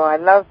 Wonderful. I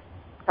love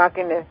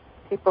talking to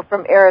people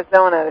from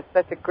Arizona. There's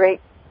such a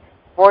great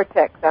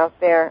vortex out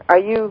there. Are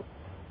you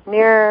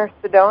near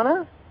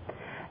Sedona?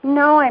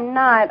 No, I'm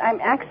not.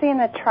 I'm actually in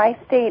the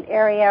tri-state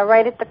area,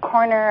 right at the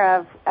corner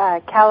of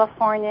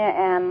California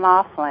and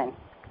Laughlin,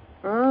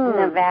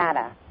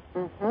 Nevada.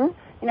 Mm-hmm.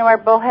 You know where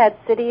Bullhead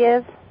City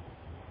is?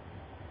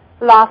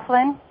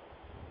 Laughlin?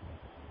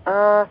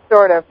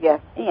 Sort of,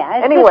 yes. Yeah,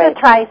 it's anyway, just a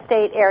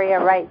tri-state area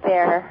right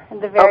there, at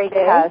the very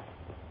cusp.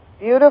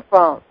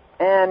 Beautiful.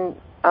 And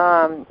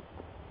go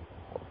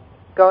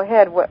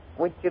ahead. What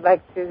would you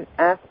like to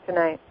ask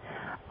tonight?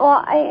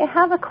 Well, I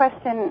have a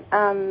question.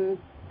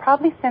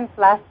 Probably since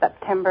last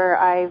September,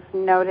 I've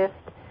noticed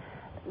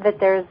that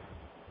there's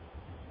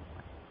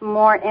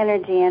more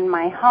energy in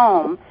my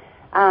home.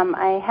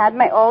 I had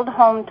my old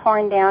home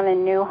torn down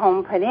and new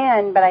home put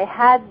in, but I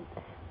had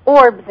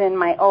orbs in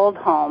my old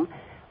home.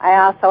 I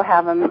also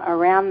have them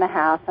around the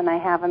house, and I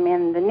have them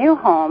in the new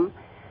home,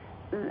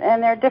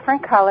 and they're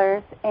different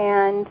colors,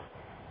 and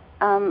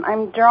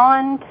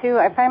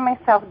I find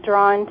myself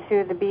drawn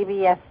to the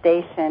BBS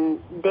station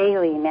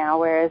daily now,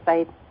 whereas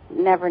I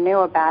never knew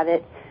about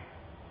it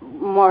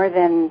more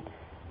than,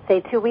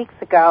 say, 2 weeks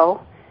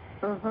ago.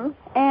 Mm-hmm.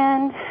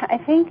 And I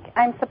think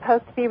I'm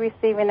supposed to be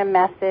receiving a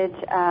message.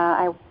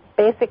 I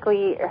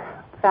basically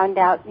found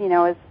out,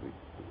 as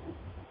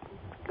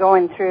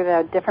going through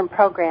the different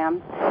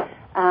programs,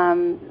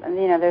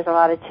 there's a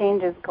lot of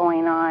changes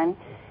going on,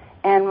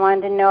 and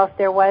wanted to know if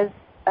there was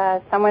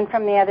someone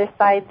from the other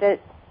side that,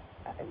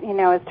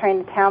 is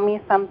trying to tell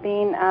me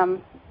something,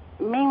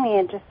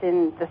 mainly just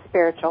in the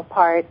spiritual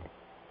part.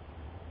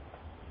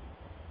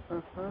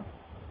 Mm-hmm.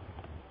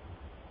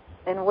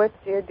 And what's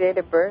your date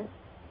of birth?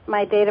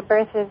 My date of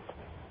birth is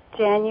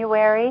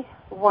January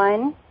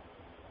 1,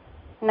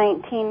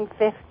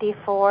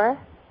 1954.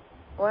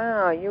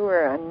 Wow, you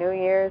were a New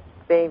Year's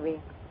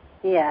baby.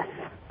 Yes.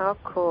 How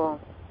cool.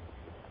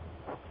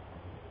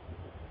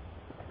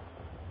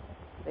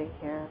 Let's see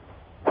here.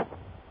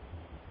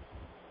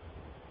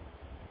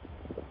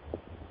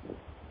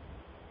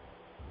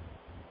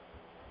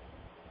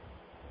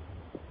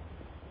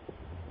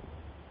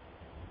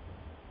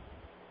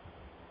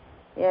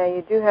 Yeah,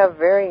 you do have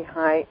very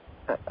high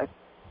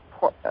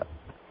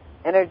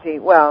energy.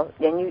 Well,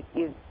 and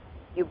you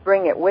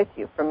bring it with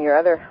you from your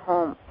other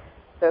home.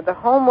 So the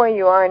home where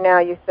you are now,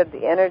 you said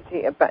the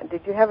energy about.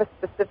 Did you have a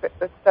specific?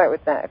 Let's start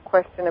with that. A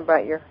question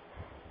about your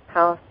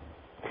house.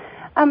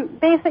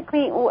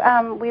 Basically,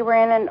 we were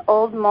in an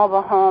old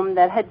mobile home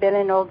that had been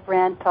an old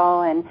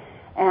rental,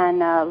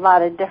 and a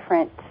lot of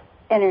different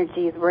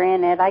energies were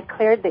in it. I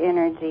cleared the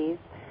energies.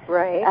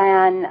 Right.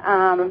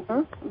 And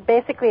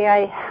basically,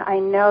 I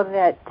know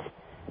that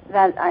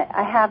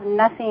I have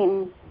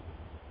nothing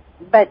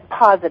but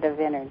positive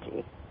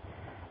energy.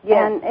 Yes.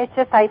 And it's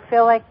just I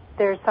feel like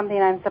there's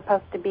something I'm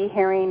supposed to be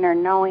hearing or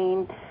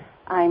knowing.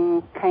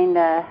 I've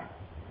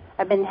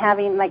been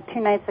having, like 2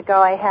 nights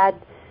ago, I had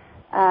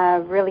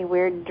a really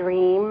weird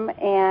dream,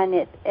 and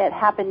it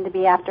happened to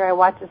be after I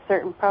watched a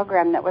certain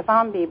program that was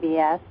on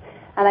BBS,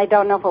 and I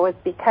don't know if it was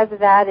because of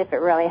that, if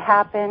it really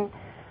happened.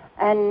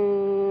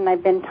 And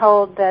I've been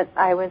told that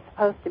I was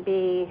supposed to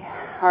be,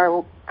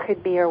 or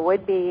could be, or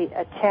would be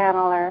a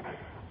channeler.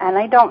 And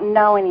I don't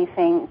know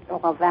anything,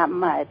 that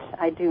much.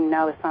 I do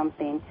know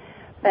something.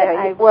 But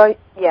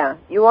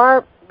you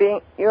are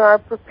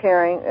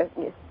preparing.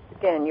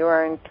 Again, you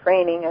are in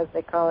training, as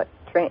they call it,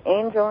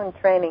 angel in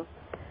training.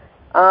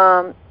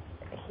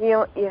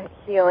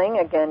 Healing.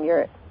 Again,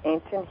 you're an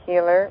ancient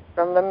healer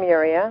from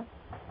Lemuria.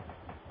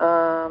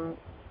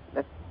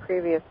 The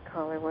previous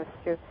caller was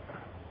too.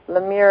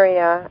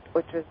 Lemuria,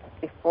 which was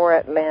before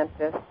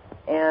Atlantis,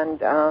 and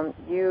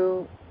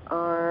you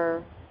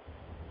are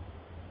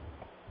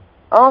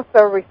also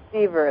a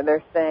receiver.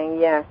 They're saying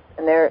yes,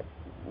 and there's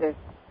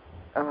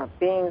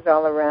beings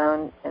all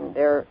around, and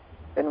they've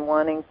been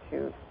wanting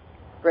to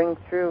bring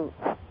through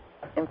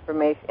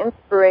information,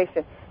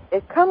 inspiration.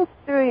 It comes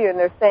through you, and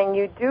they're saying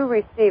you do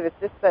receive. It's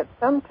just that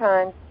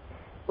sometimes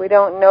we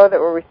don't know that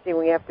we're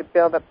receiving. We have to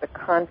build up the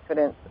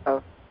confidence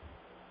of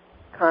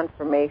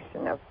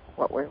confirmation of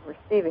what we're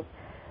receiving.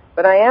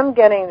 But I am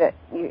getting that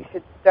you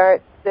should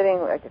start sitting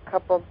like a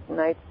couple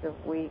nights a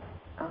week,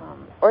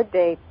 or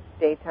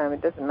daytime, it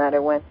doesn't matter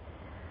when.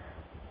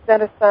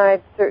 Set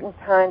aside certain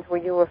times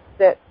where you will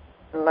sit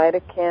and light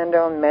a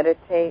candle and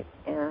meditate.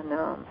 And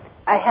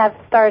I have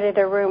started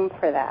a room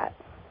for that.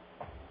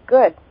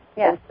 Good.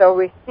 Yes. And so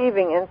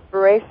receiving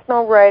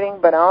inspirational writing,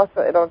 but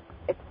also it'll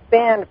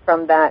expand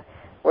from that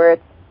where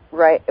it's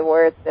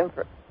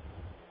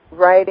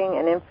writing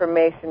and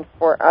information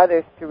for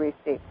others to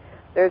receive.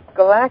 There's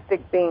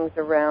galactic beings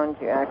around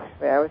you,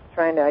 actually. I was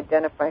trying to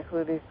identify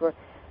who these were.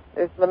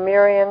 There's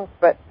Lemurians,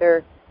 but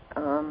they're...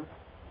 hold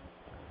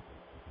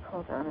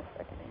on a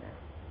second here.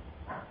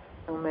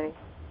 So many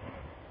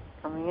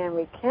coming in.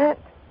 We can't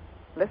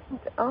listen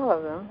to all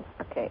of them.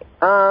 Okay.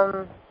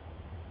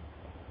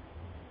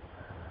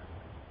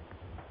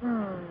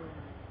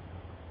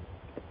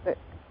 It's a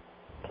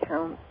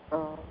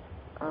council.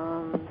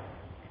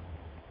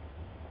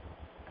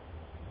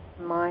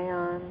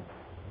 Mayan.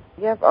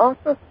 You have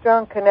also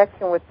strong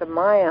connection with the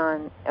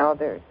Mayan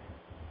elders.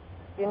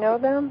 Do you know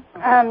them?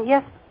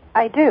 Yes,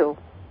 I do.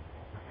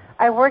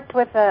 I worked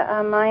with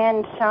a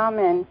Mayan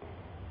shaman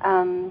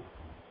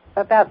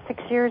about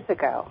 6 years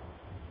ago.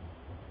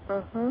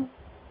 Mm-hmm.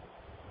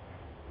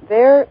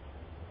 There's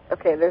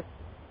the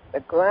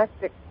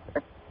galactic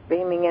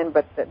beaming in,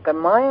 but the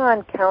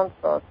Mayan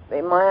councils,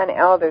 the Mayan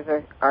elders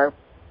are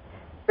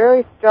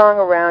very strong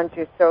around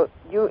you, so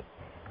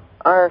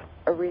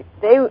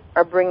they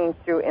are bringing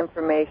through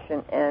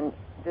information, and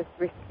this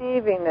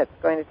receiving that's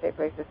going to take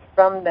place is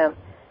from them.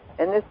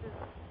 And this is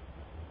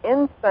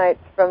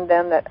insights from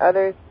them that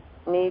others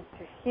need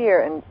to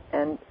hear,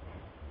 and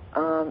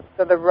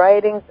so the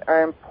writings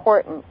are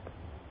important.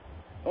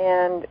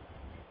 And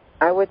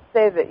I would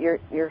say that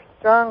your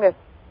strongest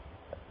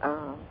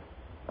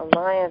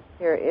alliance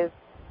here is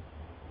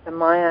the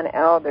Mayan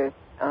elders,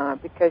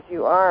 because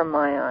you are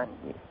Mayan.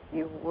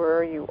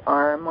 You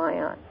are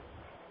Mayan.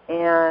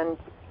 And,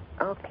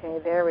 okay,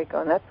 there we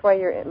go. And that's why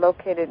you're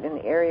located in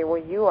the area where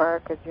you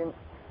are, because you...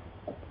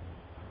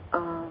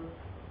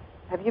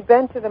 have you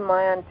been to the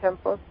Mayan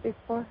temples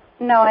before?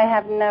 No, I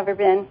have never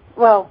been.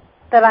 Well,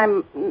 that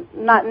I'm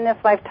not in this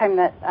lifetime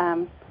that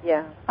I'm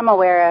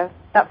aware of,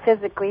 not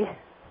physically.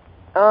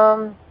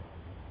 You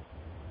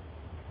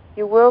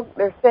will.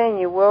 They're saying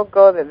you will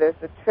go there. There's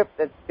a trip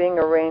that's being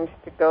arranged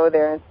to go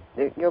there,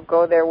 and you'll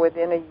go there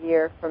within a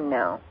year from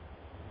now.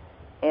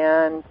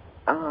 And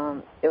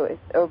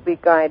it'll be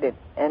guided,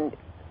 and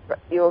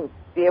you'll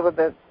be able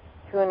to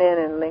tune in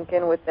and link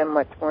in with them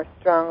much more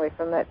strongly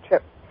from that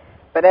trip.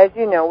 But as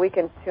you know, we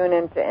can tune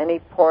into any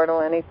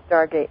portal, any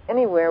Stargate,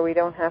 anywhere. We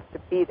don't have to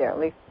be there. At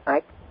least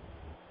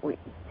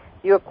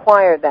you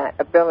acquire that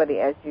ability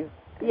as you...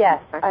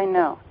 Yes, I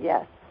know,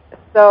 yes.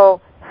 So,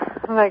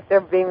 like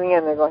they're beaming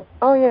in, they're going,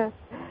 oh, yes,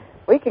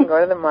 we can go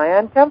to the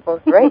Mayan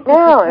temples right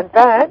now. In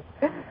fact,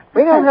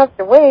 we don't have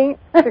to wait.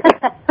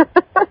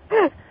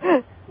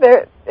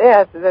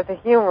 Yes, there's a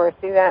humor,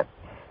 see that?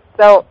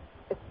 So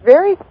it's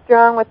very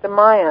strong with the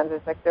Mayans.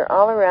 It's like they're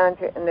all around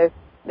you, and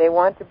they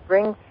want to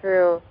bring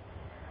through,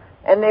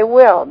 and they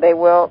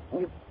will.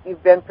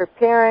 You've been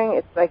preparing.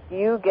 It's like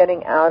you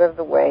getting out of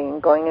the way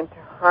and going into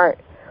heart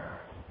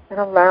and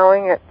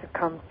allowing it to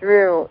come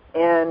through.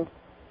 And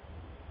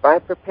by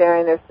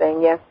preparing, they're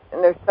saying yes.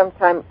 And there's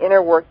sometimes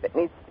inner work that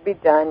needs to be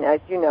done. As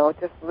you know,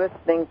 just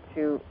listening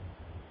to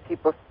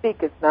people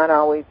speak is not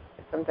always.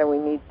 Sometimes we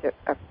need to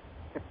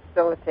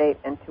facilitate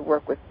and to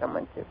work with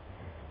someone to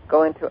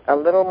go into a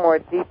little more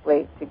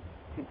deeply to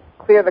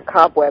clear the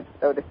cobwebs,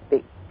 so to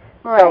speak.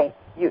 Right.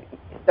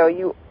 So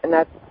you, and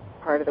that's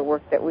part of the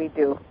work that we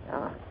do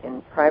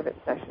in private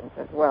sessions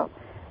as well.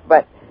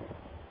 But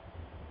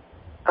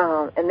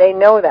and they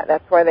know that.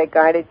 That's why they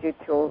guided you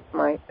to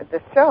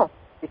the show,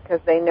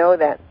 because they know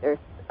that there's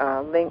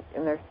a link,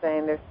 and they're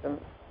saying there's some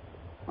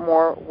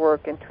more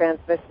work and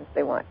transmissions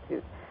they want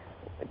to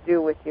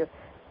do with you.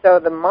 So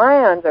the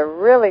Mayans are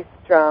really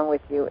strong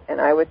with you,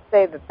 and I would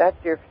say that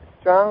that's your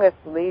strongest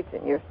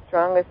legion, your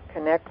strongest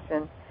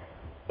connection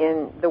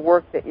in the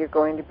work that you're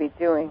going to be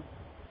doing,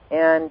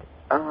 and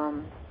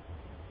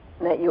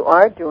that you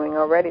are doing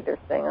already, they're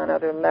saying, on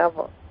other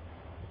levels.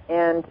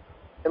 And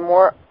the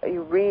more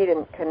you read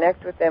and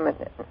connect with them, and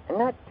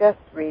not just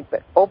read,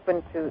 but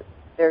open to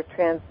their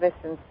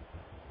transmissions,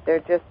 they're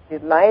just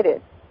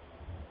delighted.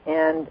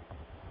 And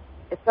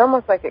it's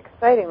almost like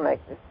exciting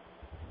like this.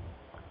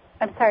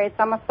 I'm sorry, it's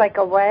almost like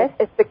a what?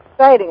 It's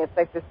exciting. It's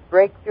like this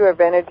breakthrough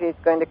of energy is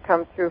going to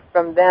come through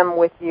from them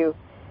with you.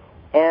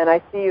 And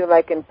I see you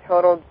like in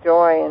total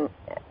joy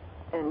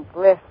and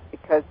bliss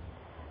because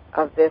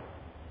of this.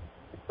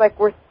 It's like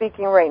we're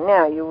speaking right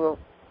now. You will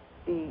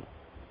be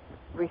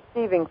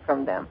receiving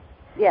from them.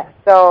 Yes.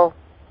 So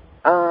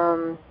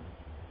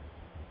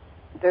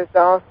there's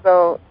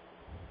also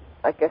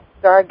like a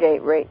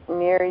Stargate right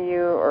near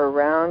you or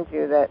around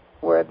you that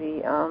where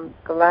the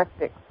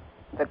galactic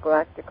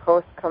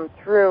hosts come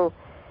through,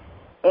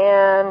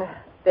 and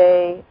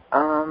they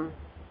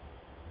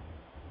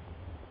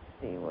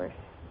see where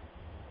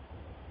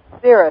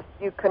Sirius.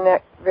 You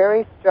connect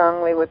very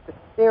strongly with the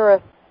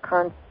Sirius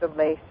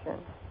constellation.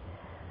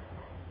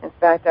 In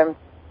fact, I'm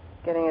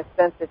getting a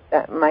sense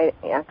that might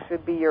actually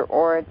be your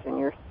origin,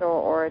 your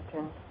soul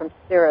origin from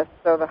Sirius.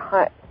 So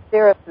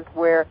Sirius is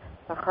where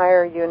the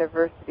higher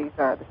universities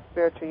are, the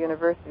spiritual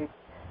universities.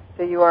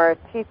 So you are a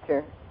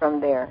teacher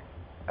from there.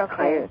 Okay.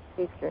 Higher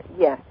teacher,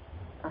 yes.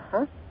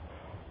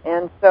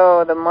 And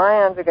so the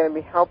Mayans are going to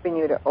be helping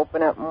you to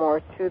open up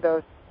more to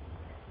those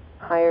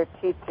higher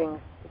teachings.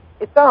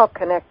 It's all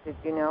connected,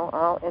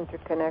 all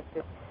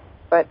interconnected,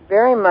 but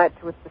very much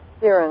with the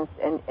Sirians,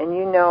 and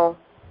you know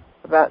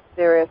about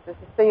Sirius.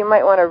 So you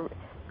might want to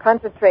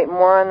concentrate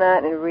more on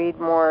that and read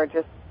more,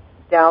 just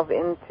delve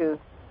into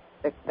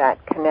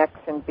that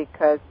connection,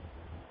 because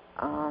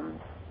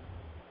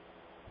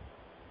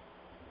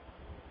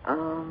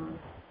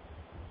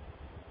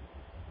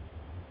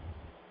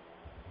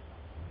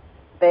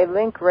they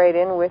link right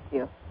in with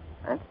you.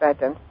 In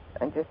fact, I'm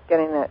just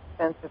getting that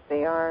sense that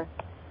they are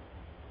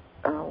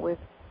with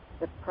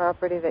the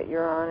property that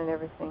you're on and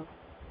everything.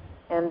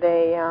 And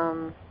they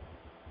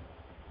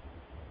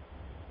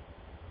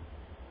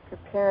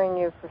preparing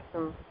you for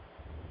some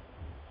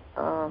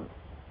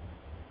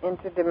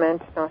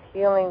interdimensional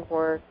healing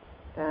work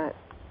that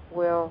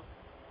will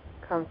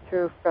come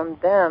through from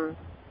them,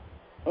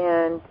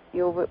 and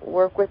you'll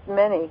work with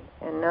many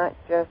and not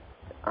just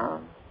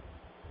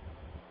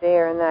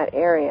there in that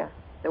area.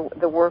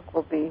 The work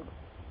will be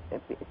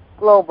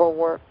global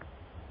work.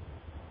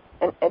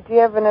 And do you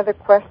have another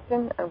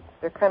question?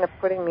 They're kind of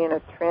putting me in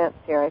a trance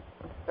here. I'm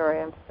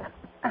sorry.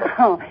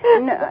 Oh,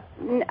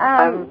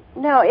 no.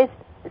 No, it's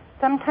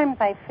sometimes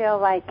I feel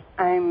like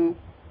I'm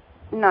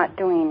not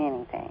doing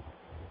anything.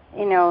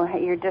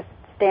 You're just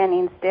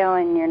standing still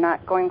and you're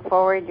not going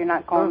forward, you're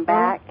not going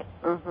back.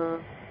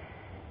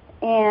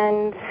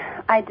 And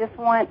I just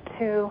want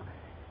to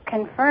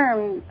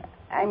confirm,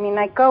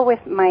 I go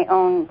with my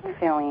own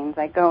feelings.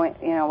 I go,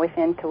 with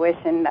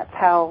intuition. That's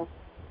how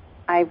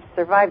I've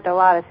survived a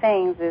lot of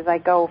things, is I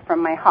go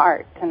from my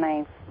heart, and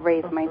I've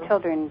raised my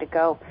children to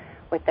go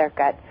with their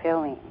gut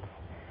feelings.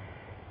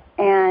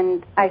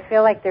 And I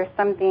feel like there's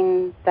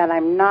something that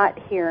I'm not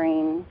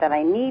hearing that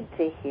I need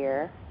to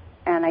hear,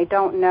 and I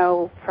don't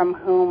know from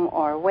whom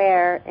or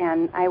where,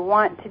 and I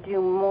want to do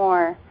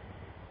more.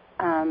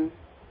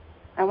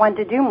 I want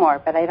to do more,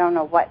 but I don't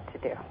know what to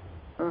do.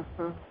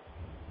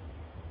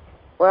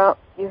 Well,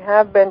 you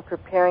have been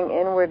preparing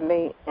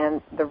inwardly,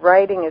 and the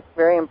writing is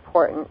very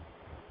important.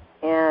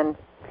 And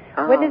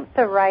What is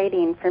the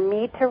writing? For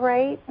me to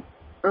write?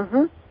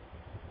 Mm-hmm.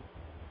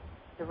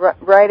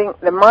 Writing,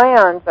 the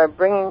Mayans they're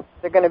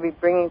going to be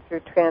bringing through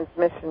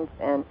transmissions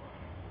and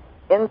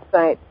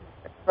insights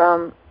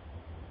from,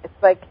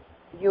 it's like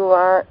you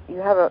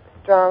have a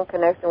strong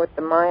connection with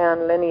the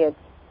Mayan lineage,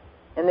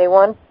 and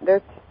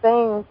they're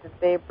saying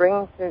that they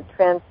bring through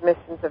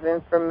transmissions of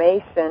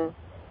information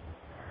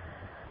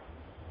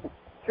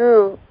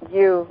through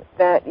you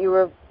that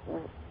you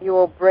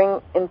will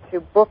bring into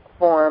book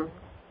form,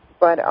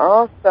 but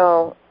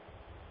also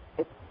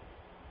it's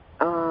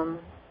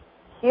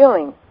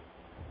healing.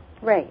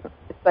 Right.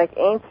 It's like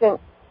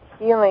ancient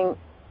healing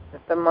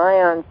that the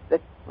Mayans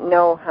that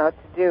know how to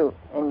do,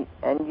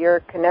 and you're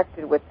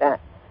connected with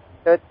that.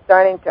 So it's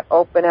starting to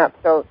open up.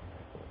 So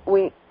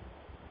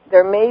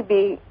there may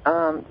be,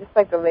 just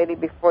like the lady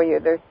before you,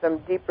 there's some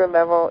deeper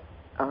level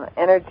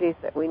energies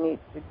that we need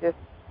to just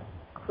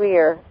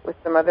clear with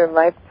some other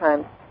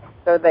lifetimes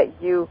so that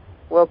you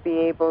will be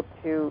able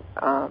to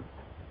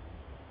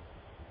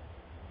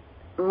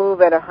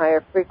move at a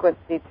higher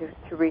frequency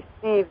to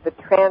receive the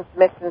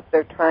transmissions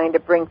they're trying to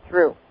bring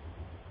through.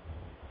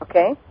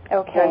 Okay?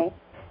 Okay.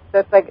 So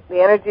it's like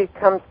the energy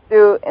comes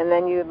through, and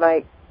then you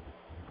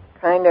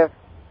kind of,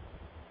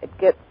 it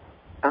gets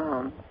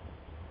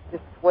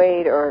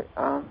dissuade, or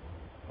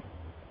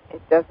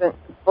it doesn't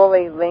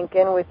fully link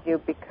in with you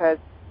because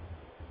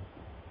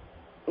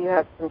you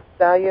have some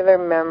cellular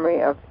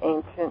memory of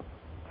ancient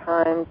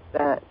times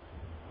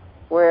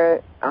where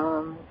it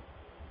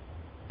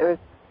was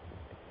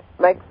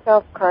like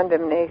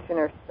self-condemnation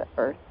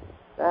or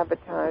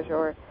sabotage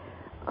or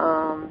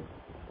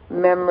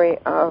memory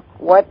of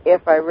what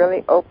if I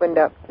really opened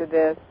up to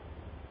this?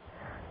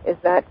 Is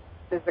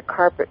the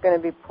carpet going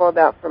to be pulled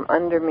out from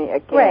under me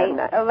again?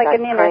 Right, like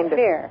an inner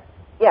fear.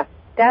 Yeah.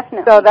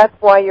 Definitely. So that's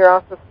why you're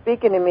also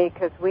speaking to me,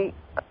 because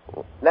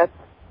that's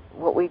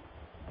what we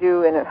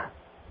do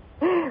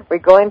we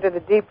go into the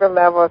deeper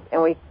levels,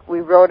 and we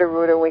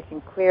Roto-Rooter, we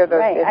can clear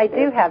those issues. I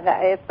do have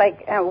that. It's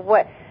like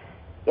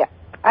Yeah.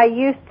 I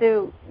used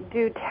to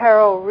do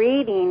tarot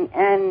reading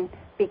and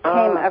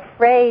became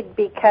afraid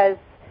because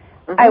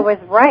I was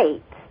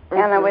right, and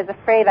I was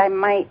afraid I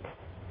might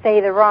say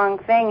the wrong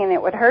thing and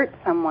it would hurt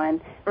someone.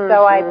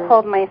 So I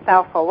pulled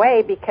myself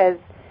away because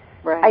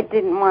I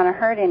didn't want to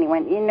hurt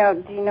anyone. Do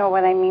you know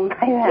what I mean by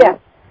that? Yes.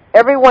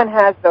 Everyone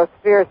has those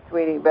fears,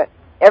 sweetie, but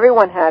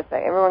everyone has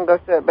that. Everyone goes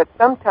through it. But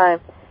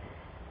sometimes,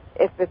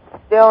 if it's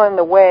still in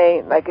the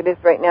way, like it is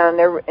right now,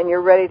 and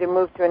you're ready to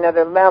move to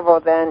another level,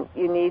 then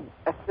you need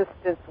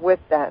assistance with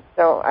that.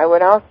 So I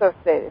would also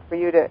say for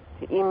you to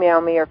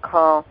email me or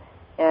call,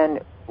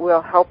 and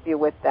we'll help you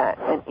with that.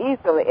 And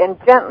easily and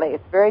gently.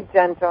 It's very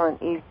gentle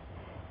and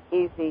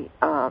easy.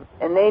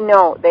 And they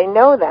know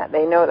that.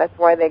 They know that's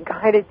why they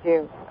guided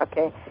you.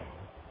 Okay.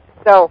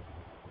 So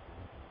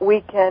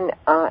we can,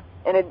 and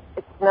it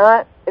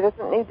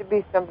doesn't need to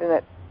be something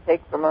that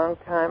takes a long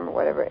time or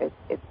whatever.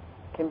 It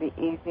can be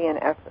easy and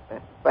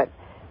effortless. But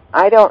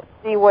I don't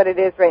see what it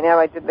is right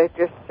now. They're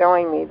just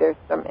showing me there's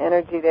some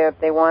energy there. If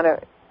they want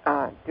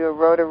to do a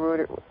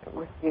Roto-Rooter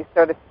with you,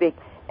 so to speak,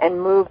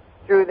 and move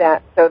through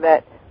that so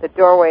that the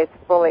doorway is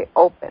fully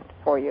opened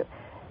for you.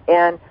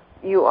 And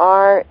you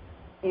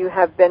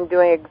have been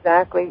doing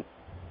exactly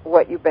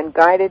what you've been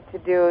guided to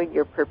do.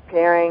 You're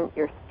preparing,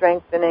 you're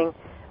strengthening,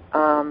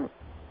 and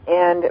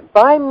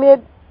by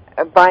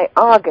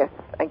August,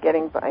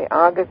 by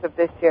August of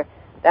this year,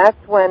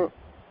 that's when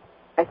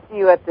I see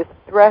you at this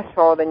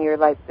threshold, and you're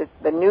like,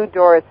 the new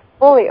door is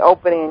fully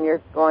opening, and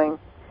you're going,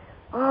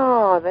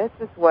 oh, this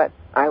is what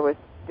I was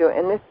doing.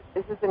 And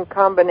this is in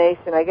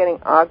combination. I'm getting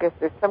August.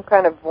 There's some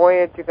kind of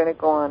voyage you're going to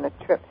go on, a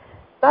trip.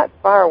 It's not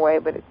far away,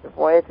 but it's a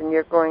voyage, and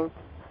you're going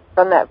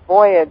from that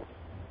voyage.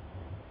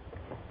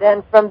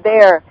 Then from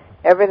there,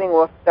 everything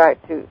will start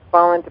to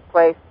fall into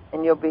place,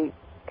 and you'll be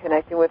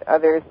connecting with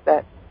others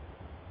that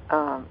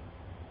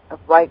of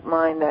like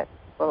mind that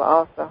will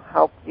also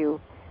help you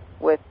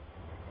with.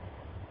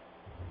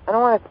 I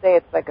don't want to say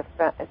it's like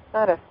it's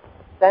not a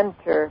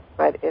center,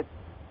 but it's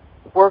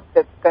work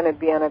that's going to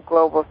be on a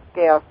global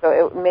scale. So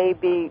it may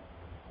be,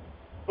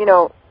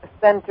 a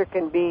center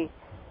can be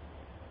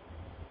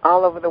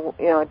all over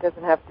it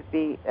doesn't have to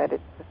be that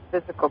it's a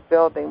physical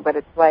building, but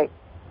it's like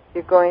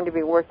you're going to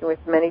be working with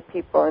many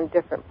people in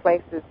different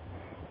places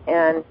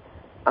and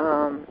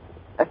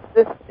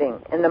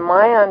assisting. And the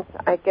Mayans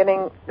are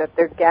getting that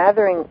they're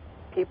gathering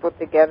people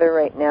together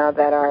right now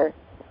that are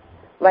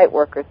light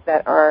workers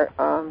that are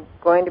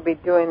going to be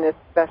doing this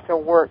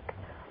special work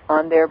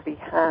on their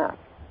behalf.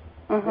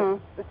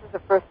 Mm-hmm. This is the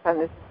first time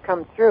this has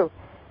come through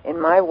in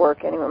my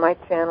work, anyway, my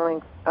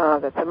channeling,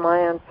 that the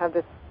Mayans have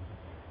this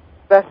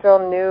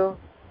special new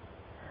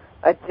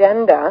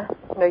agenda.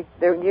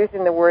 They're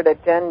using the word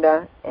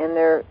agenda, and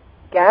they're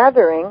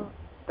gathering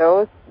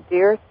those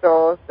dear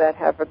souls that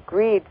have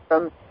agreed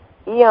from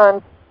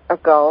eons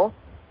ago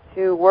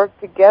to work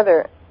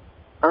together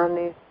on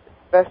these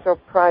special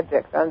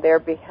projects on their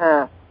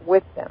behalf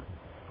with them.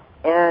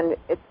 And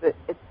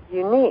it's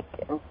unique,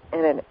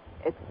 and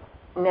it's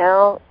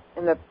now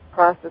in the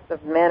process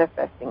of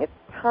manifesting. It's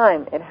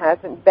time. It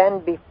hasn't been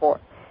before.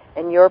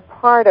 And you're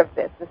part of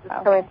this. This is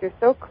coming through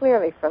so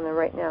clearly from the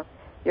right now.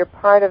 You're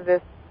part of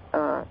this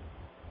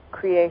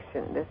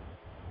creation, this,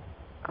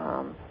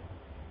 I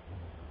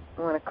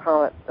want to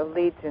call it the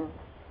Legion.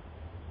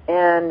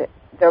 And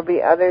there'll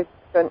be others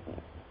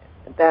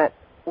that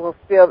will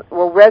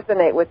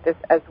resonate with this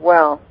as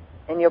well.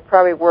 And you'll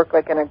probably work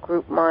like in a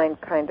group mind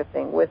kind of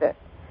thing with it.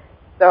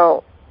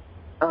 So,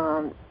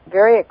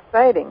 very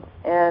exciting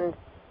and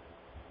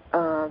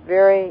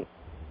very...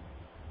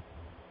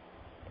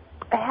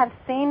 I have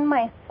seen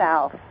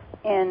myself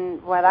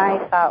in what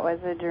I thought was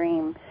a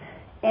dream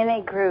in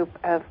a group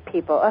of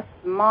people, a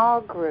small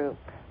group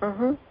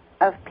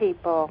of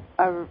people,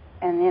 and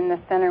in the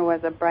center was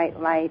a bright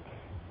light,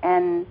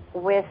 and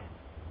with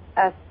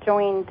us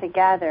joined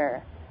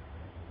together,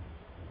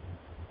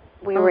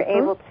 we were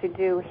able to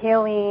do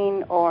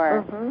healing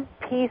or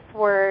peace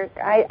work.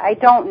 I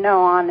don't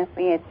know,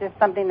 honestly. It's just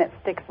something that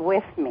sticks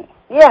with me.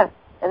 Yeah,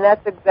 and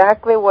that's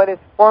exactly what is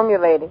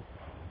formulating,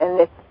 and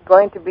it's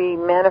going to be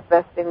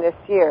manifesting this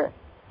year.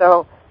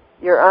 So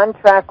you're on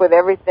track with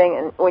everything,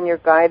 and when you're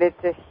guided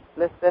to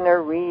listen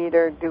or read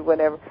or do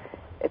whatever,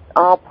 it's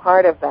all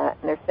part of that.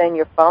 And they're saying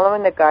you're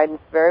following the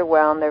guidance very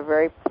well, and they're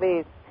very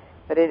pleased.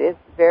 But it is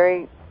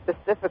very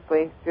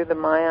specifically through the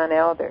Mayan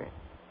elders.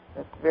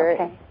 It's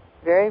very,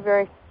 very,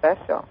 very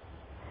special.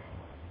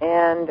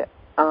 And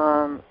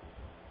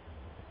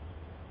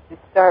you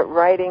start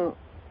writing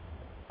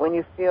when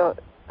you feel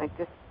like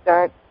just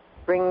start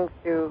bringing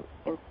through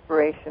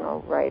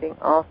inspirational writing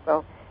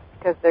also,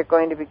 because they're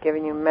going to be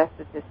giving you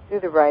messages through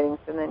the writings,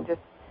 and then just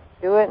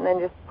do it and then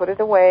just put it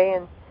away,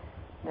 and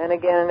then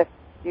again in a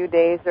few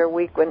days or a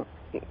week when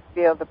you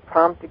feel the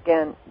prompt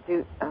again,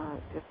 just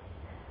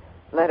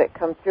let it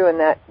come through, and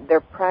that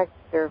they're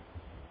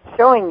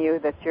showing you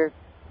that you're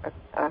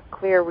a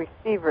clear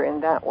receiver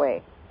in that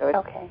way. So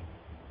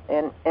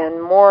it's,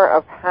 and more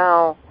of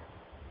how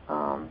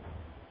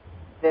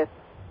this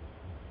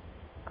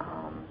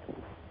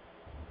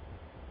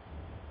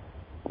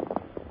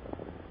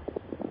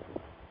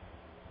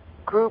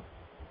group,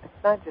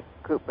 it's not just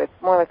group,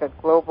 it's more like a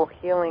global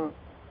healing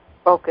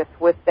focus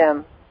with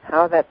them,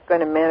 how that's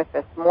going to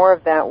manifest. More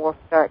of that will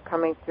start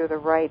coming through the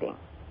writing,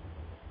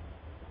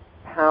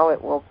 how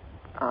it will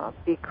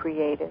be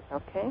created,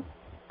 okay?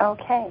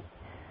 Okay.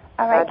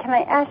 All right, can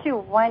I ask you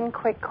one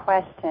quick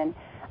question?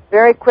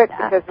 Very quick,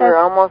 because we're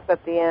almost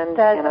at the end.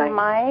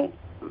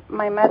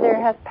 My mother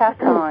has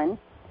passed on,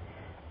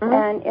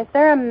 and is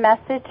there a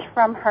message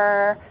from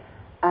her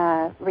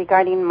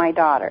regarding my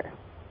daughter?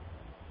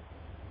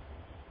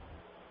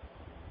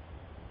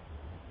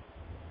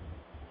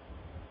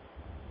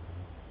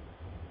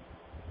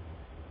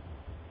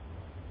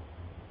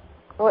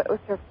 What was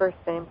her first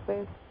name,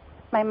 please?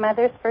 My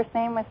mother's first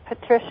name was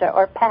Patricia,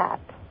 or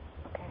Pat.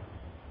 Okay.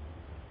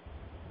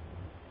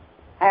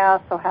 I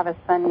also have a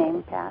son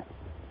named Pat.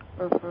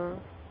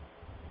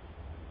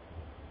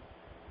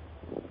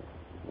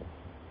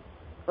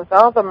 With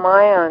all the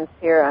Mayans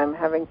here, I'm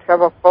having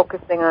trouble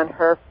focusing on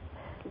her.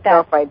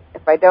 So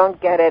if I don't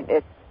get it,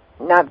 it's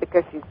not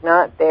because she's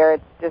not there.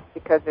 It's just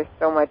because there's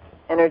so much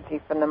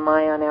energy from the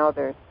Mayan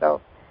elders. So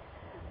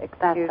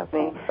excuse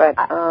me, but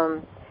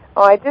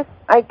I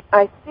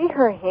see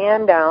her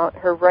hand out,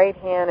 her right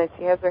hand, and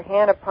she has her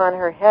hand upon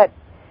her head,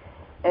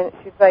 and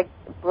she's like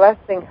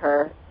blessing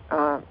her,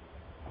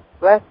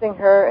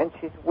 and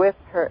she's with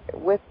her,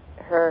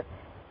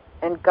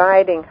 and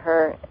guiding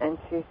her, and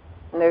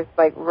there's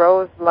like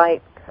rose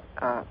light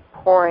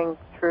pouring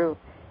through,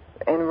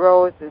 and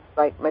rose is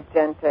like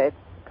magenta, it's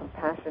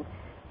compassion,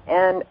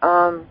 and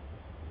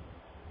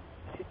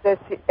she says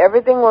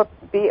everything will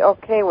be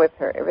okay with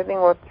her,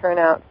 everything will turn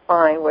out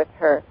fine with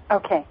her.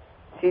 Okay.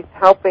 She's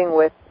helping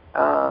with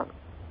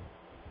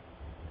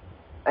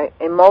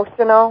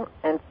emotional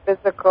and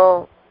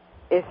physical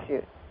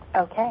issues.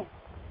 Okay.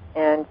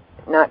 And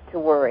not to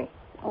worry.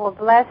 Well,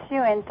 bless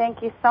you, and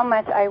thank you so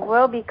much. I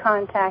will be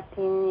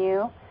contacting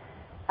you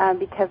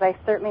because I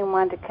certainly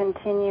want to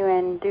continue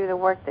and do the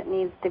work that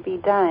needs to be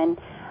done.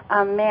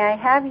 May I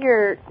have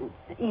your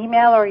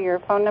email or your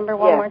phone number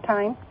one more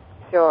time?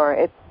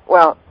 Sure. The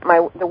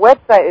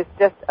website is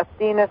just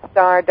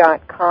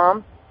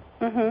athenastar.com.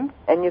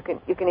 And you can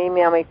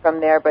email me from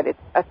there, but it's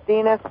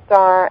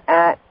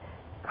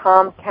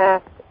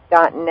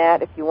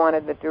athenastar@comcast.net if you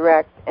wanted the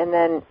direct, and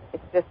then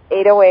it's just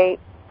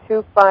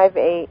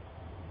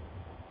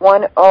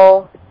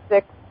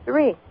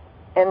 808-258-1063,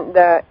 and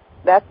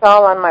that's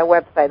all on my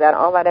website.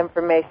 All that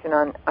information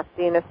on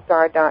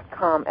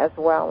athenastar.com as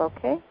well.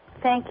 Okay.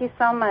 Thank you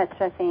so much,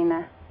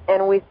 Athena.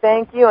 And we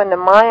thank you, and the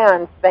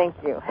Mayans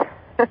thank you.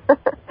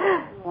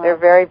 They're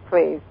very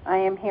pleased. I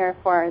am here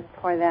for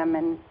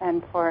them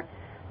and for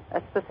a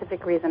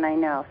specific reason I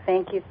know.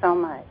 Thank you so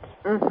much.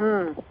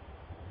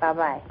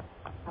 Bye-bye.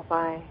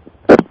 Bye-bye.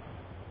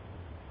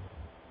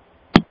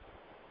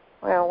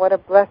 Well, what a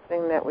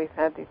blessing that we've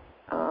had these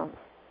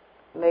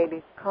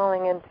ladies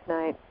calling in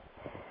tonight,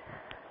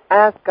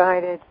 as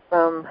guided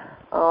from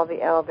all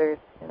the elders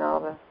and all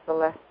the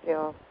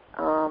celestials.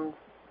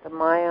 the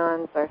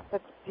Mayans are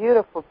such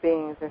beautiful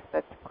beings. They're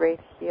such great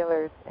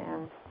healers,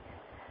 and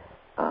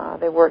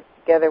they work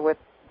together with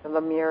the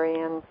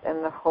Lemurians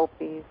and the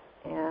Hopis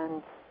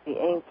and the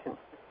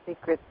ancients. The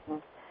secrets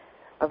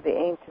of the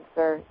ancients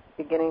are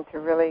beginning to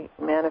really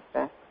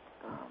manifest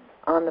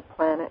on the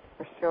planet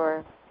for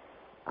sure.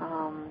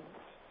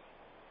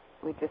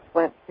 We just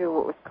went through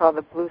what was called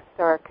the Blue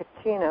Star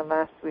Kachina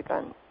last week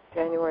on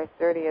January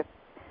 30th,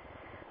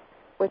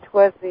 which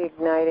was the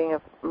igniting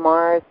of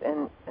Mars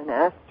and an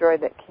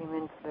asteroid that came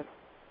into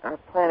our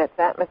planet's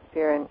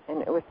atmosphere,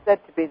 and it was said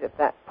to be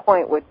that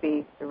point would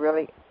be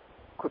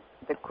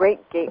the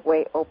great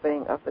gateway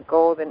opening of the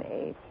Golden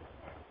Age.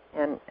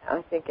 And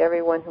I think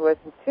everyone who was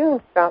in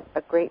tune felt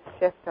a great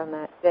shift on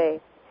that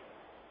day.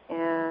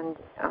 And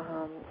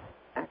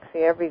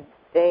actually every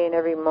day and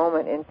every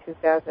moment in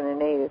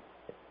 2008 is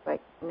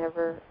like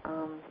never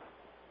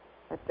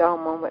a dull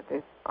moment.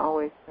 There's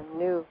always some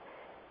new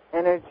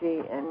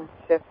energy and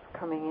shifts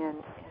coming in.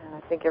 And I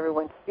think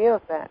everyone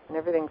feels that, and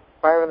everything's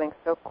spiraling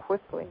so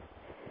quickly.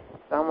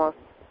 It's almost,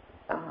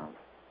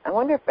 I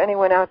wonder if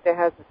anyone out there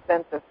has a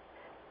sense of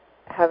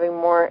having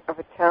more of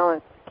a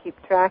challenge to keep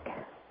track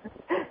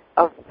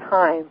of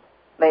time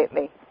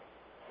lately.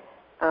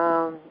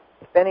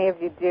 If any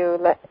of you do,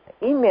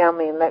 email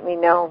me and let me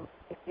know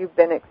if you've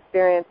been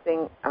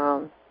experiencing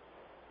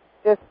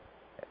just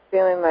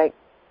feeling like,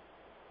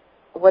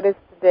 what is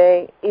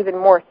today, even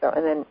more so,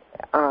 and then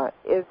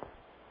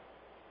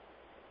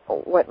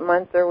what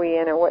month are we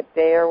in or what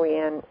day are we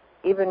in,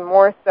 even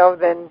more so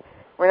than,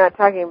 we're not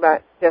talking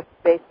about just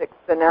basic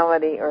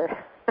senility or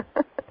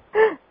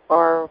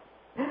or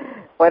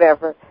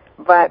whatever,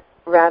 but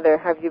rather,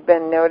 have you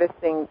been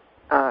noticing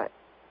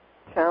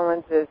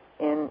challenges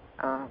in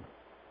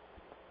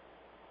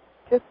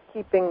just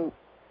keeping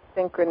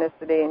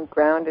synchronicity and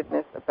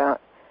groundedness about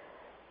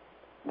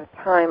the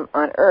time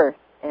on Earth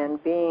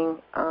and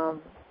being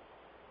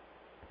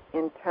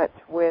in touch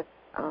with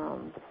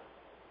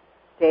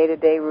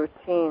day-to-day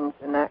routines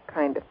and that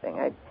kind of thing?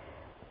 I'd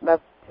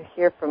love to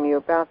hear from you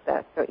about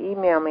that. So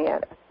email me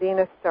at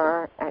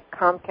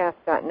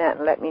athenastar@comcast.net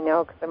and let me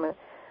know, because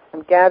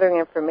I'm gathering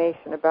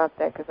information about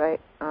that, because I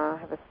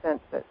have a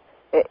sense that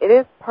it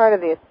is part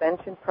of the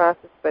ascension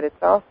process, but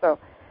it's also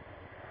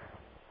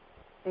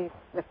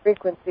the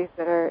frequencies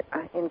that are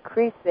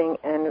increasing,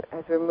 and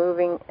as we're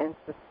moving and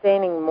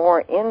sustaining more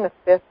in the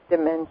fifth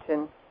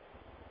dimension,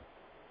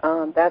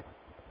 that's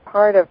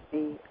part of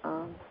the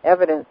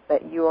evidence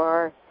that you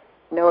are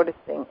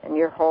noticing, and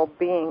your whole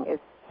being is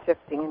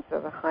shifting into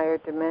the higher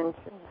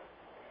dimensions.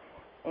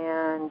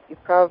 And you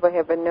probably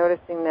have been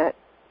noticing that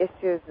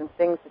issues and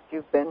things that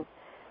you've been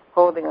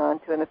holding on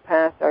to in the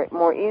past are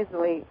more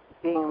easily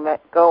being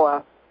let go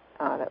of,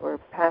 that we're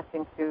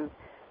passing through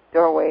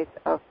doorways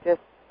of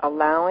just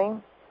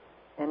allowing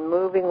and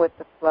moving with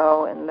the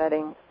flow and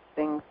letting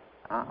things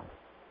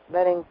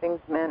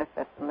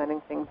manifest and letting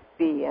things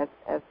be, as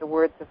the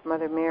words of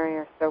Mother Mary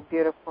are so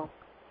beautiful.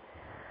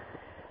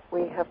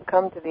 We have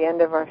come to the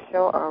end of our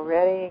show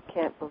already.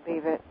 Can't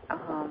believe it.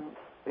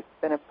 It's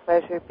been a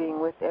pleasure being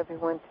with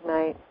everyone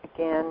tonight.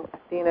 Again,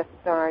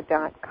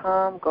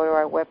 athenastar.com. Go to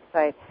our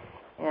website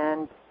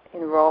and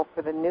enroll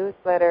for the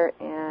newsletter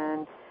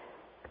and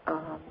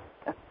a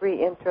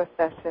free intro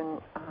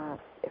session.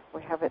 If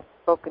we haven't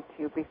spoken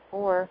to you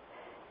before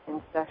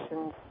in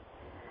sessions,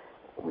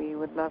 we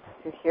would love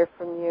to hear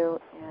from you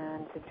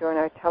and to join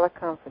our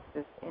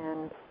teleconferences.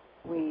 And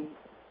we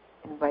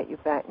invite you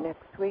back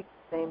next week,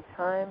 same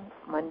time,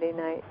 Monday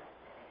night.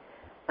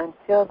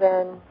 Until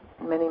then,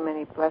 many,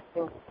 many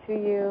blessings to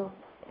you.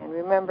 And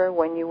remember,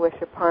 when you wish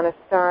upon a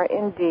star,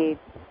 indeed,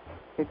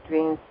 your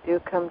dreams do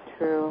come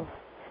true.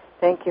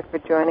 Thank you for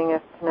joining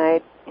us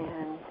tonight,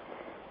 and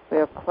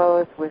we'll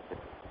close with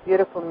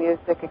beautiful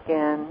music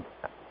again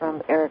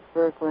from Eric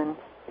Berglund,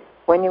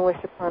 When You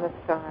Wish Upon a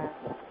Star.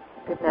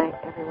 Good night,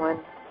 everyone,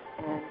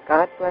 and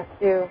God bless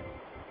you.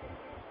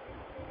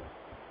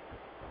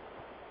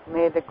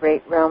 May the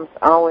great realms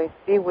always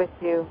be with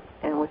you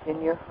and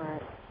within your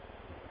heart.